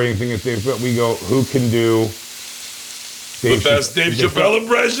now operating things as Dave Chappelle, we go, who can do The best Dave Chappelle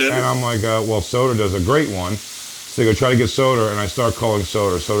impression. And I'm like, well, Soder does a great one. So they go try to get Soder, and I start calling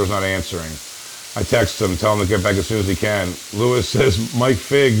Soder. Soder's not answering. I text him, tell him to get back as soon as he can. Lewis says, Mike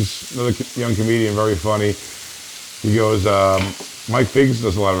Figs, another young comedian, very funny. He goes, Mike Figs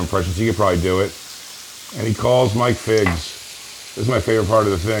does a lot of impressions. He could probably do it. And he calls Mike Figs. This is my favorite part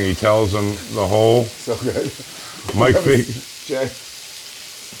of the thing. He tells him the whole. So good. Mike Figs. Jay.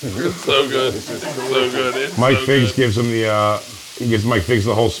 It's so good. It's so good. It's Mike so Figs good. gives him he gives Mike Figs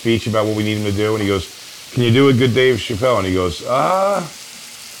the whole speech about what we need him to do. And he goes, can you do a good Dave Chappelle? And he goes,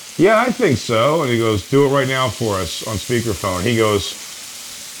 yeah, I think so. And he goes, do it right now for us on speakerphone. He goes,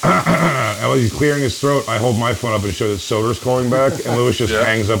 and while he's clearing his throat, I hold my phone up and show that Soder's calling back, and Lewis just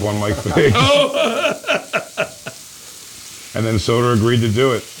hangs up on Mike Figs. And then Soder agreed to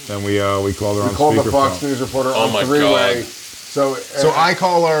do it. Then we called her on We called the Fox speakerphone. News reporter Oh on my three-way. God. So I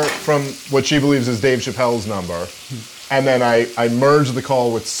call her from what she believes is Dave Chappelle's number, and then I merge the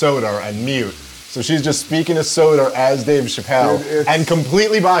call with Soder and mute. So she's just speaking to Soder as Dave Chappelle Dude, and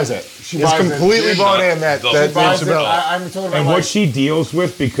completely buys it. She It's buys it. completely Dude, bought not- in that She Dave buys it. Chappelle. I'm talking about And like, what she deals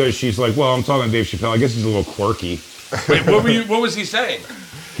with, because she's like, well, I'm talking to Dave Chappelle. I guess he's a little quirky. Wait, what was he saying?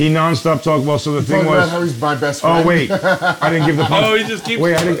 He nonstop talked. Well, so the thing talking about how was. he's my best friend. Oh wait, I didn't give the punch. Oh, he just keeps.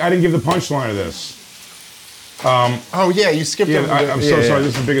 Wait, I didn't give the punchline of this. Oh yeah, you skipped Yeah, over. I'm so sorry.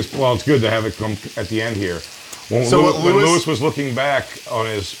 This is the biggest. Well, it's good to have it come at the end here. When, So Lewis, what when Lewis- Lewis was looking back on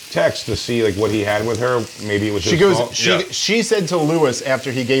his text to see like what he had with her, maybe it was She his goes. fault. She Yeah. she said to Lewis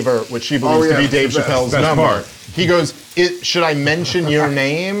after he gave her what she believes Oh, to be yeah, Dave the best- Chappelle's best number. part. He goes, should I mention your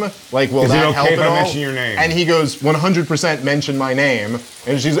name? Like, will Is it that okay help if at I all? mention your name? And he goes, 100% mention my name.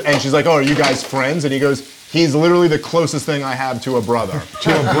 And she's like, oh, are you guys friends? And he goes, he's literally the closest thing I have to a brother.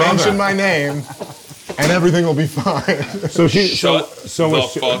 Mention my name, and everything will be fine. So she Shut so the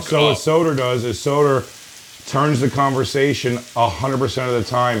what fuck so what up. Soder does is Soder turns the conversation 100% of the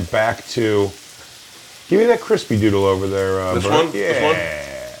time back to give me that crispy doodle over there. This Bert. one? This one? Yeah.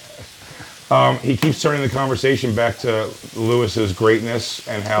 He keeps turning the conversation back to Lewis's greatness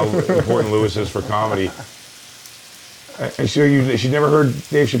and how important Lewis is for comedy. And she'd never heard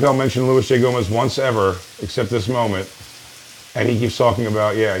Dave Chappelle mention Louis J. Gomez once ever, except this moment. And he keeps talking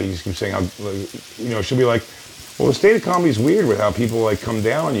about, he just keeps saying how, she'll be like, well, the state of comedy is weird with how people like come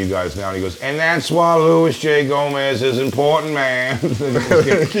down on you guys now. And he goes, and that's why Louis J. Gomez is important, man.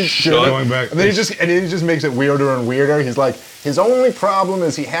 Going back. And then he just makes it weirder and weirder. He's like, his only problem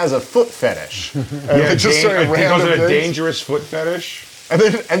is he has a foot fetish. And it's just sort of he calls random it a things. dangerous foot fetish. And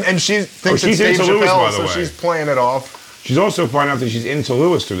then and she thinks she's it's Dave into Lewis, Chappelle, by the so way. she's playing it off. She's also finding out that she's into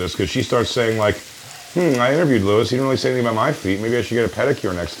Lewis through this because she starts saying like, I interviewed Lewis. He didn't really say anything about my feet. Maybe I should get a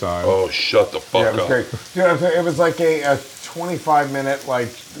pedicure next time. Oh, shut the fuck Yeah, it was up. great. Dude, it was like a 25-minute, like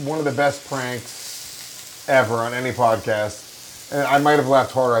one of the best pranks ever on any podcast. And I might have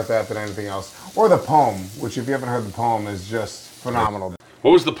laughed harder at that than anything else. Or the poem, which if you haven't heard the poem is just phenomenal.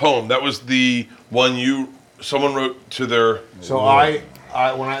 What was the poem? That was the one someone wrote to their. So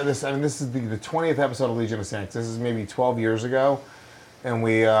this is the 20th episode of Legion of Skanks. This is maybe 12 years ago, and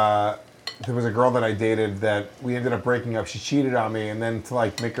there was a girl that I dated that we ended up breaking up. She cheated on me, and then to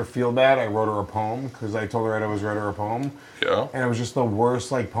like make her feel bad, I wrote her a poem because I told her I'd always write her a poem. Yeah. And it was just the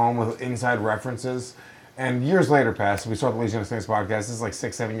worst like poem with inside references. And years later passed. We started the Legion of Skanks podcast. This is like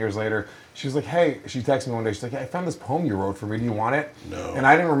 6-7 years later. She was like, "Hey," she texted me one day. She's like, "Hey, I found this poem you wrote for me. Do you want it?" No. And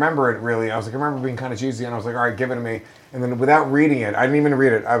I didn't remember it really. I was like, I remember being kind of cheesy, and I was like, "All right, give it to me." And then without reading it, I didn't even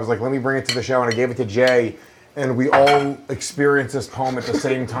read it. I was like, "Let me bring it to the show," and I gave it to Jay. And we all experienced this poem at the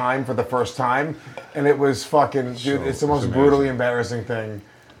same time for the first time, and it was fucking, dude. It's the most brutally embarrassing thing.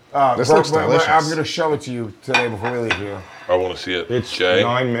 This looks delicious. I'm gonna show it to you today before we leave here. I want to see it. It's Jay.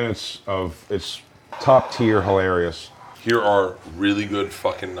 9 minutes of it's top tier hilarious. Here are really good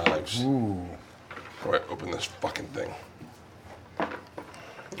fucking knives. Ooh. All right, open this fucking thing.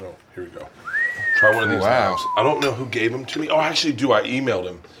 Oh, here we go. Try one of these knives. I don't know who gave them to me. Oh, I actually do. I emailed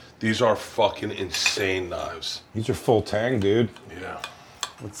him. These are fucking insane knives. These are full tang, dude. Yeah.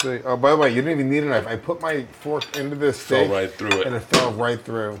 Let's see. Oh, by the way, you didn't even need a knife. I put my fork into this steak. Fell right through it. And it fell right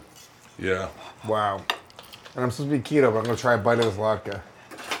through. Yeah. Wow. And I'm supposed to be keto, but I'm gonna try a bite of this vodka.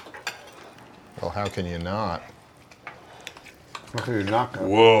 Well, how can you not? How can you not go?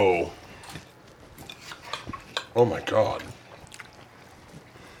 Whoa. Oh my God.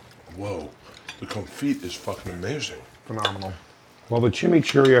 Whoa. The confit is fucking amazing. Phenomenal. Well, the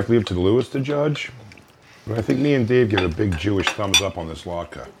chimichurri I leave to Lewis to judge, but I think me and Dave give a big Jewish thumbs up on this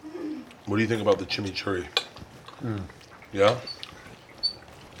latke. What do you think about the chimichurri? Yeah?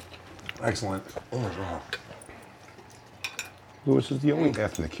 Excellent. Oh my God. Lewis is the only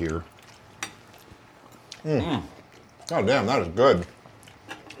ethnic here. Oh, damn, that is good.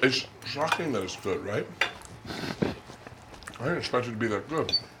 It's shocking that it's good, right? I didn't expect it to be that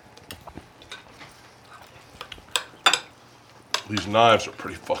good. These knives are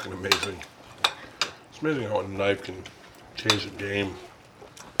pretty fucking amazing. It's amazing how a knife can change the game.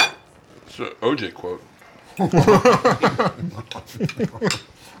 It's an OJ quote.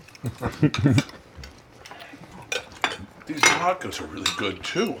 These latkes are really good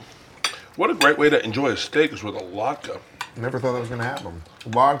too. What a great way to enjoy a steak is with a latke. Never thought that was gonna happen.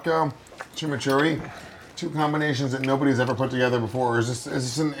 Vodka, chimichurri, two combinations that nobody's ever put together before. Or is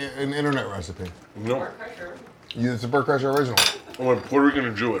this an internet recipe? No, It's a Burt Kreischer original. I'm Puerto Rican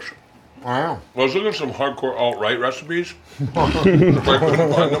and Jewish. I know. I was looking at some hardcore alt-right recipes. I couldn't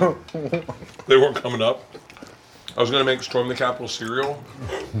find them. They weren't coming up. I was going to make Storm the Capitol cereal,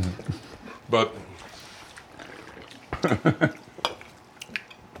 but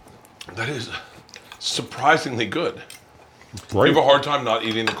that is surprisingly good. You have a hard time not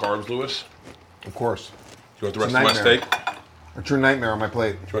eating the carbs, Lewis? Of course. You want the rest of my steak? A true nightmare on my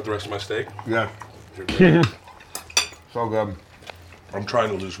plate. Do you want the rest of my steak? Yeah. So good. I'm trying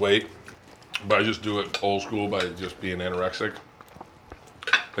to lose weight, but I just do it old school by just being anorexic.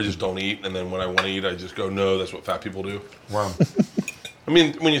 I just don't eat, and then when I want to eat, I just go, no, that's what fat people do. Wow. I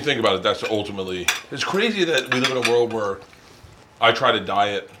mean, when you think about it, that's ultimately... It's crazy that we live in a world where I try to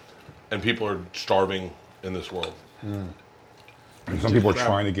diet, and people are starving in this world. And some people are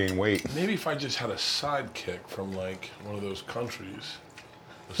trying to gain weight. Maybe if I just had a sidekick from, like, one of those countries,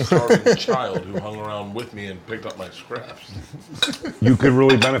 a starving child who hung around with me and picked up my scraps. You could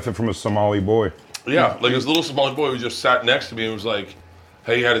really benefit from a Somali boy. Yeah, like this little Somali boy who just sat next to me and was like,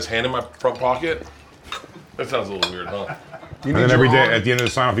 hey, he had his hand in my front pocket. That sounds a little weird, huh? And then every day, at the end of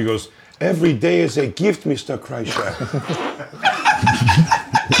the sign-off, he goes, "Every day is a gift, Mr. Kreischer."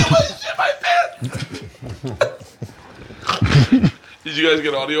 Did you guys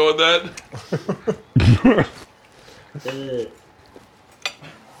get audio on that?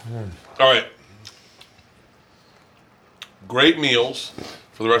 All right. Great meals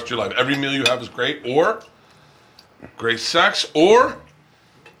for the rest of your life. Every meal you have is great, or great sex, or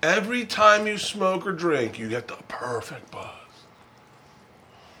every time you smoke or drink, you get the perfect buzz.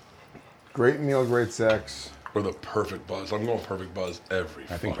 Great meal, great sex. Or the perfect buzz. I'm going perfect buzz every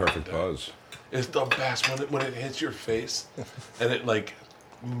I think fucking perfect day. buzz. It's the best when it hits your face, and it like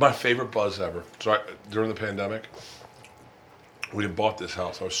my favorite buzz ever. So during the pandemic, we had bought this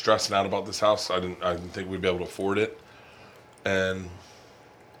house. I was stressing out about this house. I didn't think we'd be able to afford it, and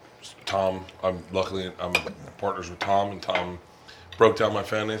Tom, I'm partners with Tom, and Tom broke down my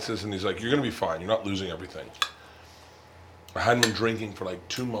finances, and he's like, "You're gonna be fine. You're not losing everything." I hadn't been drinking for like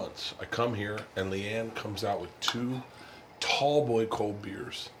 2 months. I come here, and Leanne comes out with 2 tall boy cold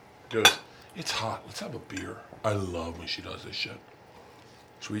beers. Goes, "It's hot. Let's have a beer." I love when she does this shit.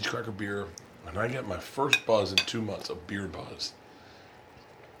 So we each crack a beer, and I get my first buzz in 2 months, a beer buzz.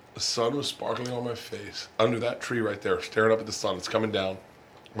 sun was sparkling on my face under that tree right there, staring up at the sun. It's coming down.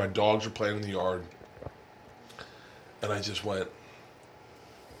 My dogs are playing in the yard. And I just went,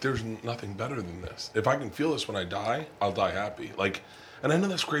 there's nothing better than this. If I can feel this when I die, I'll die happy. Like, and I know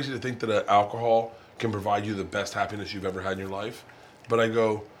that's crazy to think that alcohol can provide you the best happiness you've ever had in your life. But I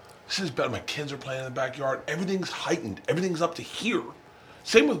go, this is better. My kids are playing in the backyard. Everything's heightened. Everything's up to here.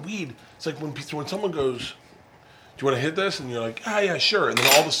 Same with weed. It's like when someone goes, do you want to hit this? And you're like, yeah, sure. And then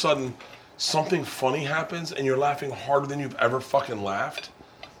all of a sudden, something funny happens and you're laughing harder than you've ever fucking laughed.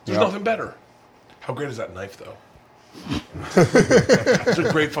 There's nothing better. How great is that knife, though? It's a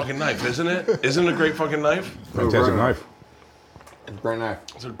great fucking knife, isn't it? Isn't it a great fucking knife? Fantastic knife. Great knife.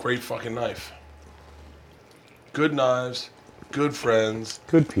 It's a great fucking knife. Good knives, good friends,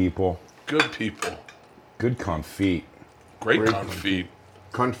 Good people. good people, Good cunt feet. great Great cunt feet.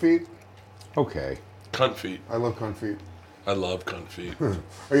 Cunt feet? Okay. Cunt feet. I love cunt feet. I love cunt feet.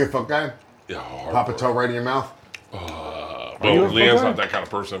 Are you a fuck guy? Yeah, Pop a hardcore. toe right in your mouth? Well, you a foot Leanne's guy? not that kind of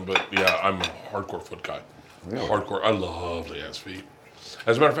person, but yeah, I'm a hardcore foot guy. Hardcore. I love Leanne's feet.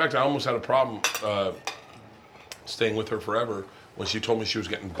 As a matter of fact, I almost had a problem staying with her forever when she told me she was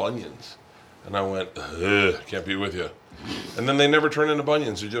getting bunions. And I went, can't be with you. And then they never turn into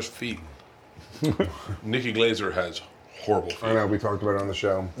bunions, they're just feet. Nikki Glazer has horrible feet. I know, we talked about it on the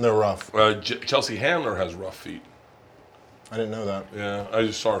show. They're rough. Chelsea Handler has rough feet. I didn't know that. Yeah, I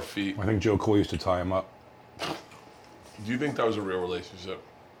just saw her feet. I think Joe Cool used to tie him up. Do you think that was a real relationship?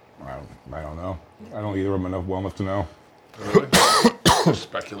 I don't know. I don't either of them well enough to know. Really?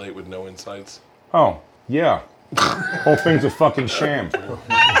 Speculate with no insights. Oh, yeah. Whole thing's a fucking sham.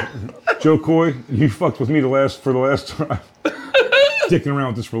 Joe Coy, you fucked with me for the last time. Dicking around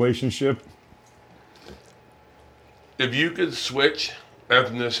with this relationship. If you could switch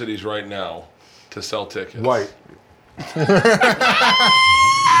ethnicities right now to sell tickets. White.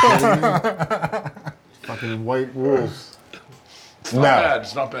 Fucking white rules. It's not bad.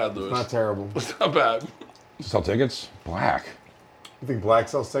 It's not bad, Louis. Not terrible. It's not bad. Sell tickets? Black. You think black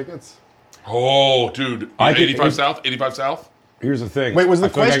sells tickets? Oh, dude. I could- 85 South? 85 South? Here's the thing. Wait, was the I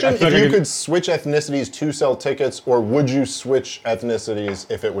feel like question I feel if like you I could switch ethnicities to sell tickets, or would you switch ethnicities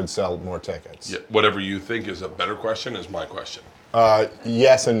if it would sell more tickets? Yeah, whatever you think is a better question is my question.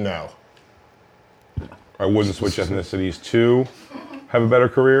 Yes and no. I wouldn't switch ethnicities to have a better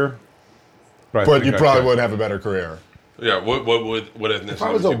career. I But think you I probably could. would have a better career. Yeah, what ethnicity If I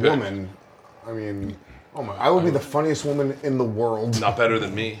was a would you pick? woman, I mean, oh my, I would be the funniest woman in the world. Not better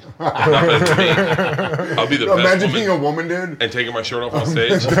than me. Not better than me. I'll be the best Imagine woman. being a woman, dude. And taking my shirt off on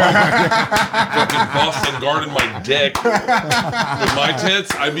stage. Fucking busting, guarding my dick. With my tits,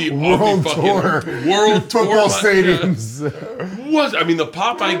 I'll be World fucking tour. World tour. Football my- stadiums. What? I mean, the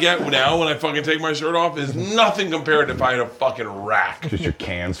pop I get now when I fucking take my shirt off is nothing compared to if I had a fucking rack. Just your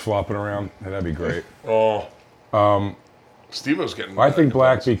cans flopping around. Yeah, that'd be great. Oh. Steve-O's getting... I think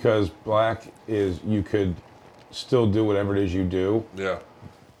black because black is, you could still do whatever it is you do Yeah.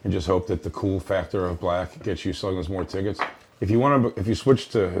 and just hope that the cool factor of black gets you selling us more tickets. If you switch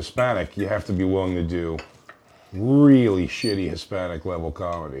to Hispanic, you have to be willing to do really shitty Hispanic level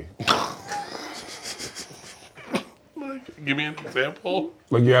comedy. Give me an example.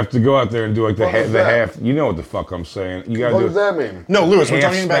 Like you have to go out there and do like the What was the that? half. You know what the fuck I'm saying? You gotta What do. does that mean? No, Lewis, we're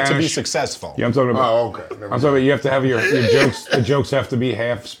Half talking about to be Spanish. successful. Yeah, I'm talking about. Oh, okay. Never I'm mind. talking about you have to have your jokes. The jokes have to be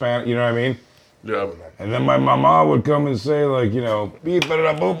half Spanish. You know what I mean? Yeah. And then my mama would come and say like, you know, beep it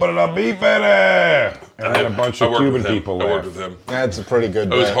up, boop it up, beep it up. And then a bunch I of worked Cuban with him. people I laugh. worked with him. That's a pretty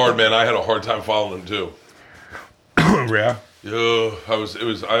good It was bet. hard, man. I had a hard time following him, too. Yeah.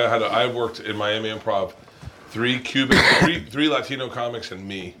 I worked in Miami Improv, three Latino comics and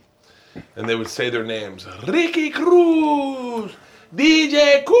me, and they would say their names: Ricky Cruz,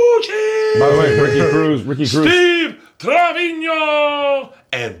 DJ Cucci, By the way, Ricky Cruz, Steve Trevino,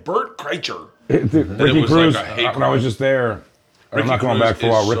 and Bert Kreischer. Ricky was Cruz. like a hate When I was crime. just there, Ricky I'm not going Cruz back for a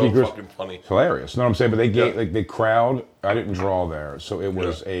while. is Ricky so Cruz, fucking funny. it's hilarious. Know what I'm saying? But they gave Yeah. like the crowd. I didn't draw there, so it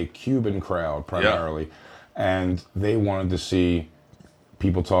was a Cuban crowd primarily, and they wanted to see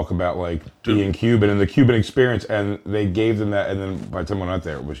people talk about like being Cuban and the Cuban experience, and they gave them that. And then by the time I went out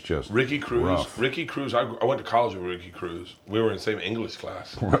there, it was just Ricky Cruz. rough. Ricky Cruz. I went to college with Ricky Cruz. We were in the same English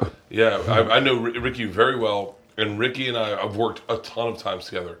class. Yeah, I know Ricky very well, and Ricky and I've worked a ton of times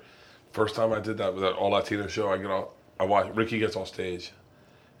together. First time I did that with that all Latino show, I watched Ricky gets off stage,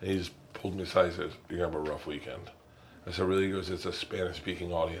 and he just pulled me aside. He says, "You're gonna have a rough weekend." I said, "Really?" He goes, "It's a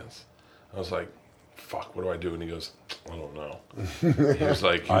Spanish-speaking audience." I was like, "Fuck, what do I do?" And he goes, "I don't know." He was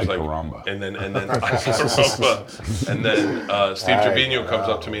like, Ay, caramba. and then caramba. And then Steve Trevino comes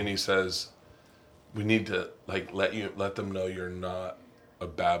up to me and he says, "We need to like let them know you're not a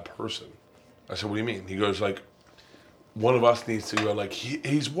bad person. I said, what do you mean? He goes like, one of us needs to go like,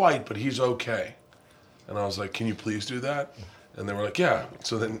 he's white, but he's okay. And I was like, can you please do that? And they were like, yeah.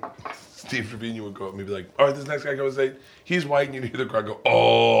 So then Steve Trevino would go up and be like, all right, this next guy goes say, he's white, and you hear the crowd go,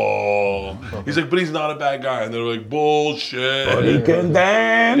 oh. He's like, but he's not a bad guy. And they're like, bullshit. But he can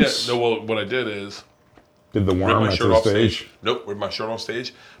dance. Yeah, no, well, what I did is, Did the ripped worm my at shirt the off stage? stage. Nope, ripped my shirt off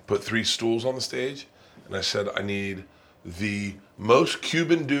stage, put 3 stools on the stage, and I said, I need the most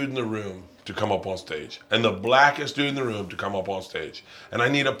Cuban dude in the room to come up on stage, and the blackest dude in the room to come up on stage, and I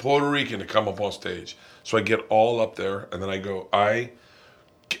need a Puerto Rican to come up on stage. So I get all up there, and then I go, I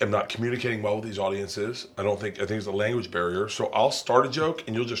am not communicating well with these audiences. I think it's a language barrier. So I'll start a joke,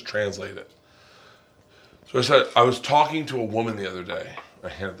 and you'll just translate it. So I said, I was talking to a woman the other day. I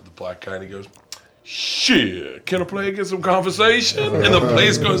handed it to the black guy, and he goes, shit, can a player get some conversation? And the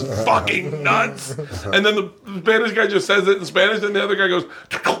place goes fucking nuts. And then the Spanish guy just says it in Spanish, and the other guy goes,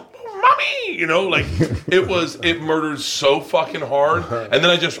 mommy, you know, like it murdered so fucking hard. And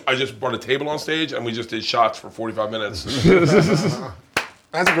then I just brought a table on stage, and we just did shots for 45 minutes.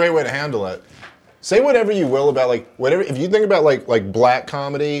 That's a great way to handle it. Say whatever you will about like whatever. If you think about like black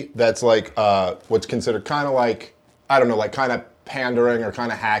comedy, that's like what's considered kind of like, I don't know, like kind of pandering or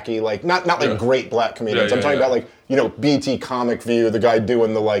kind of hacky, like not like great black comedians. I'm talking about like, you know, BT Comic View, the guy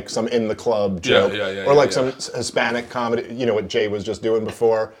doing the like some in the club joke, or like some Hispanic comedy, you know, what Jay was just doing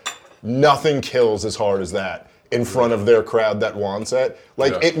before. Nothing kills as hard as that in front of their crowd that wants it.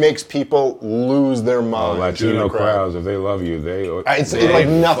 Like it makes people lose their mind. Latino crowds, if they love you, it's like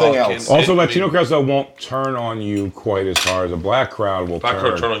nothing else. Also, Latino crowds though won't turn on you quite as hard as a black crowd will. Black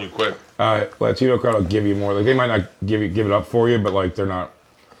crowd turn on you quick. Latino crowd will give you more. Like they might not give it up for you, but like they'll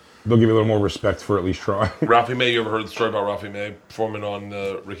give you a little more respect for at least trying. Ralphie May, you ever heard the story about Ralphie May performing on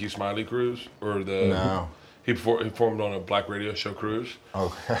the Ricky Smiley cruise No. He performed on a black radio show cruise.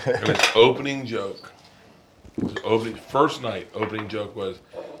 Okay. And his opening joke, first night, opening joke was,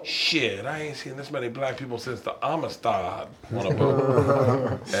 shit, I ain't seen this many black people since the Amistad on a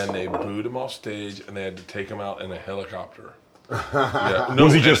boat. And they booed him off stage, and they had to take him out in a helicopter. Yeah.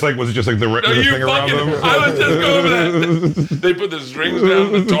 Was it just like the thing around him? I was just going with that. They put the strings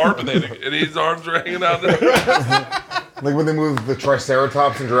down the tarp, and his arms were hanging out there. Like when they moved the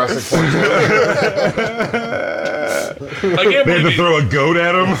Triceratops in Jurassic Park. I can't They had to believe throw a goat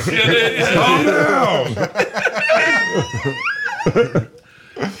at him. Calm down.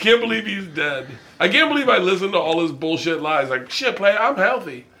 Can't believe he's dead. I can't believe I listened to all his bullshit lies. Like, shit, play, I'm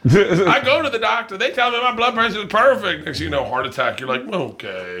healthy. I go to the doctor. They tell me my blood pressure is perfect. Next thing you know, heart attack. You're like,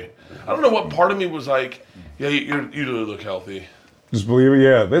 okay. I don't know what part of me was like, yeah, you do look healthy. Just believe it,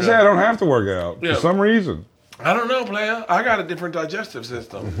 yeah. They say I don't have to work out for some reason. I don't know, player. I got a different digestive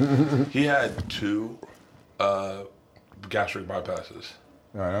system. He had 2 gastric bypasses.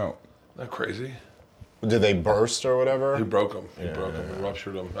 I know. Isn't that crazy? Did they burst or whatever? He broke them. He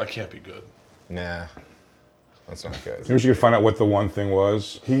ruptured them. That can't be good. Nah. That's not good. Maybe we should find out what the one thing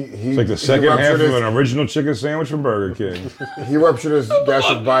was. It's like the second half of an original chicken sandwich from Burger King. He ruptured his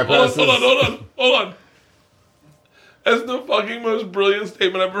gastric bypasses. Hold on. That's the fucking most brilliant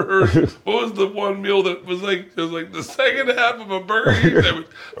statement I've ever heard. What was the one meal that was like, it was like the second half of a Burger King sandwich?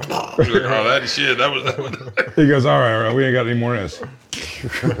 You're like, oh, that shit, that was. He goes, all right, we ain't got any more of this.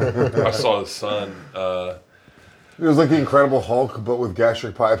 I saw his son. It was like the Incredible Hulk, but with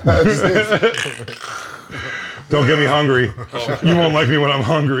gastric bypasses. Don't get me hungry. You won't like me when I'm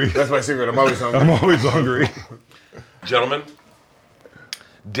hungry. That's my secret. I'm always hungry. I'm always hungry. Gentlemen,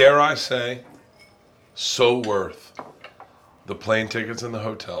 dare I say, so worth the plane tickets and the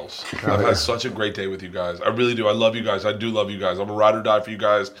hotels. I've had such a great day with you guys. I really do. I love you guys. I do love you guys. I'm a ride or die for you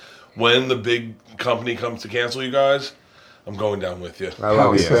guys. When the big company comes to cancel you guys, I'm going down with you. I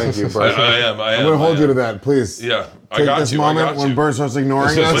love you. Thank you, Bert. I am. I'm going to hold you to that, please. Yeah, I Take got this you. moment when Bert starts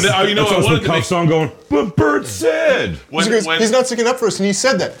ignoring us. You know, I wanted the cuff song going, but Bert said. He's not sticking up for us, and he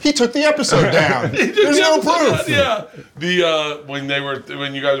said that. He took the episode down. There's no proof. Yeah. When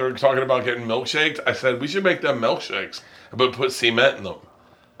you guys were talking about getting milkshakes, I said we should make them milkshakes, but put cement in them.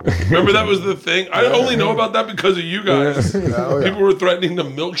 Remember that was the thing? I only know about that because of you guys. People were threatening to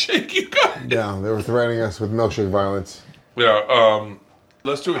milkshake you guys. Yeah, they were threatening us with milkshake violence. Yeah,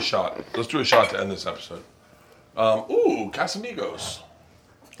 let's do a shot. Let's do a shot to end this episode. Casamigos.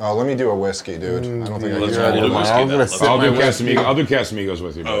 Oh, let me do a whiskey, dude. I don't think I Let's can. all do whiskey then. I'll do Casamigos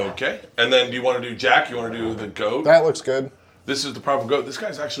with you, bro. Okay. And then do you want to do Jack? You want to do the goat? That looks good. This is the proper goat. This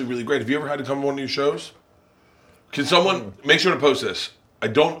guy's actually really great. Have you ever had to come to one of your shows? Can someone make sure to post this?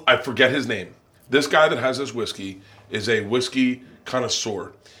 I forget his name. This guy that has this whiskey is a whiskey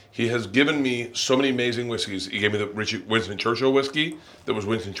connoisseur. He has given me so many amazing whiskeys. He gave me the Winston Churchill whiskey. That was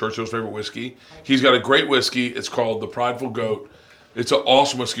Winston Churchill's favorite whiskey. He's got a great whiskey. It's called the Prideful Goat. It's an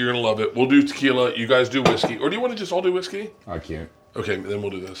awesome whiskey. You're going to love it. We'll do tequila. You guys do whiskey. Or do you want to just all do whiskey? I can't. Okay, then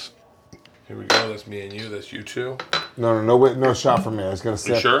we'll do this. Here we go. That's me and you. That's you two. No shot for me. I was gonna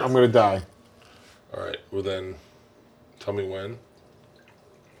say. sure? I'm gonna die. All right. Well, then, tell me when.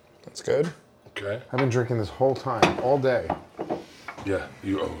 That's good. Okay. I've been drinking this whole time, all day. Yeah.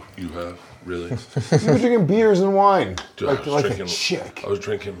 You have? Really? You've been drinking beers and wine. Dude, like a drinking, chick. I was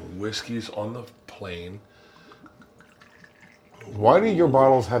drinking whiskeys on the plane. Why do your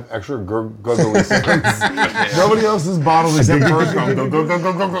bottles have extra guzzly sounds? Nobody else's bottles except first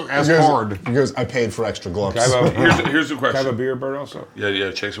go. Ask hard. He goes, I paid for extra gloves. Here's the Can I have a question. beer, Bert, also?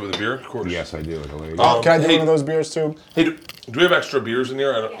 Yeah. Chase it with a beer, of course. Yes, I do. Like a lady. Can I do Hey. one of those beers too? Hey, do we have extra beers in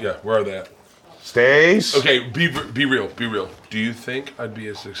here? Yeah. Where are they at? Stays. Okay. Be real. Do you think I'd be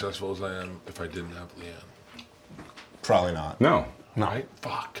as successful as I am if I didn't have Leanne? Probably not. No. Right?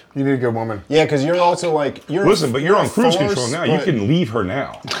 Fuck. You need a good woman. Yeah, because you're also like Listen, but you're on cruise force, control now. You but- can leave her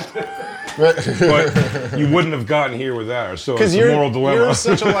now. But you wouldn't have gotten here without her. So it's a moral dilemma. You're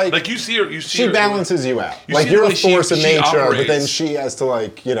such a Like you see her. You see she her, balances you out. You Like see you're the a way she- force of she nature, but then operates. she has to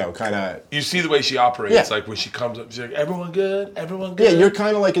like, kind of. You see the way she operates. Yeah. Like when she comes up, she's like, "Everyone good? Everyone Yeah, good?" you're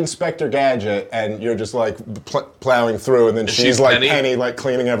kind of like Inspector Gadget, and you're just like plowing through, and then she's she's like Penny? Penny, like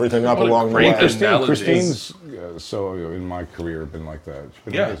cleaning everything up What a along the great way. analogy. Christine's so in my career been like that. It's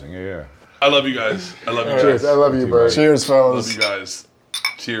been Yeah. amazing. Yeah. I love you guys. I love you guys. Cheers. I love you, Bert. Cheers, Love fellas. you guys.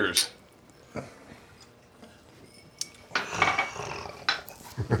 Cheers.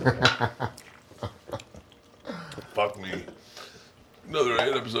 Fuck me. Another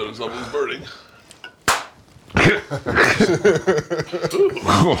episode of Something's Burning. That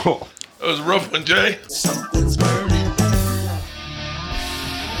was a rough one, Jay. Something's burning.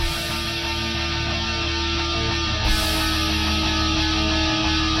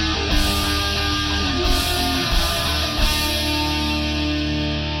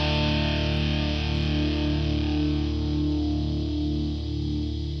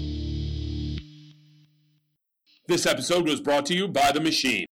 This episode was brought to you by The Machine.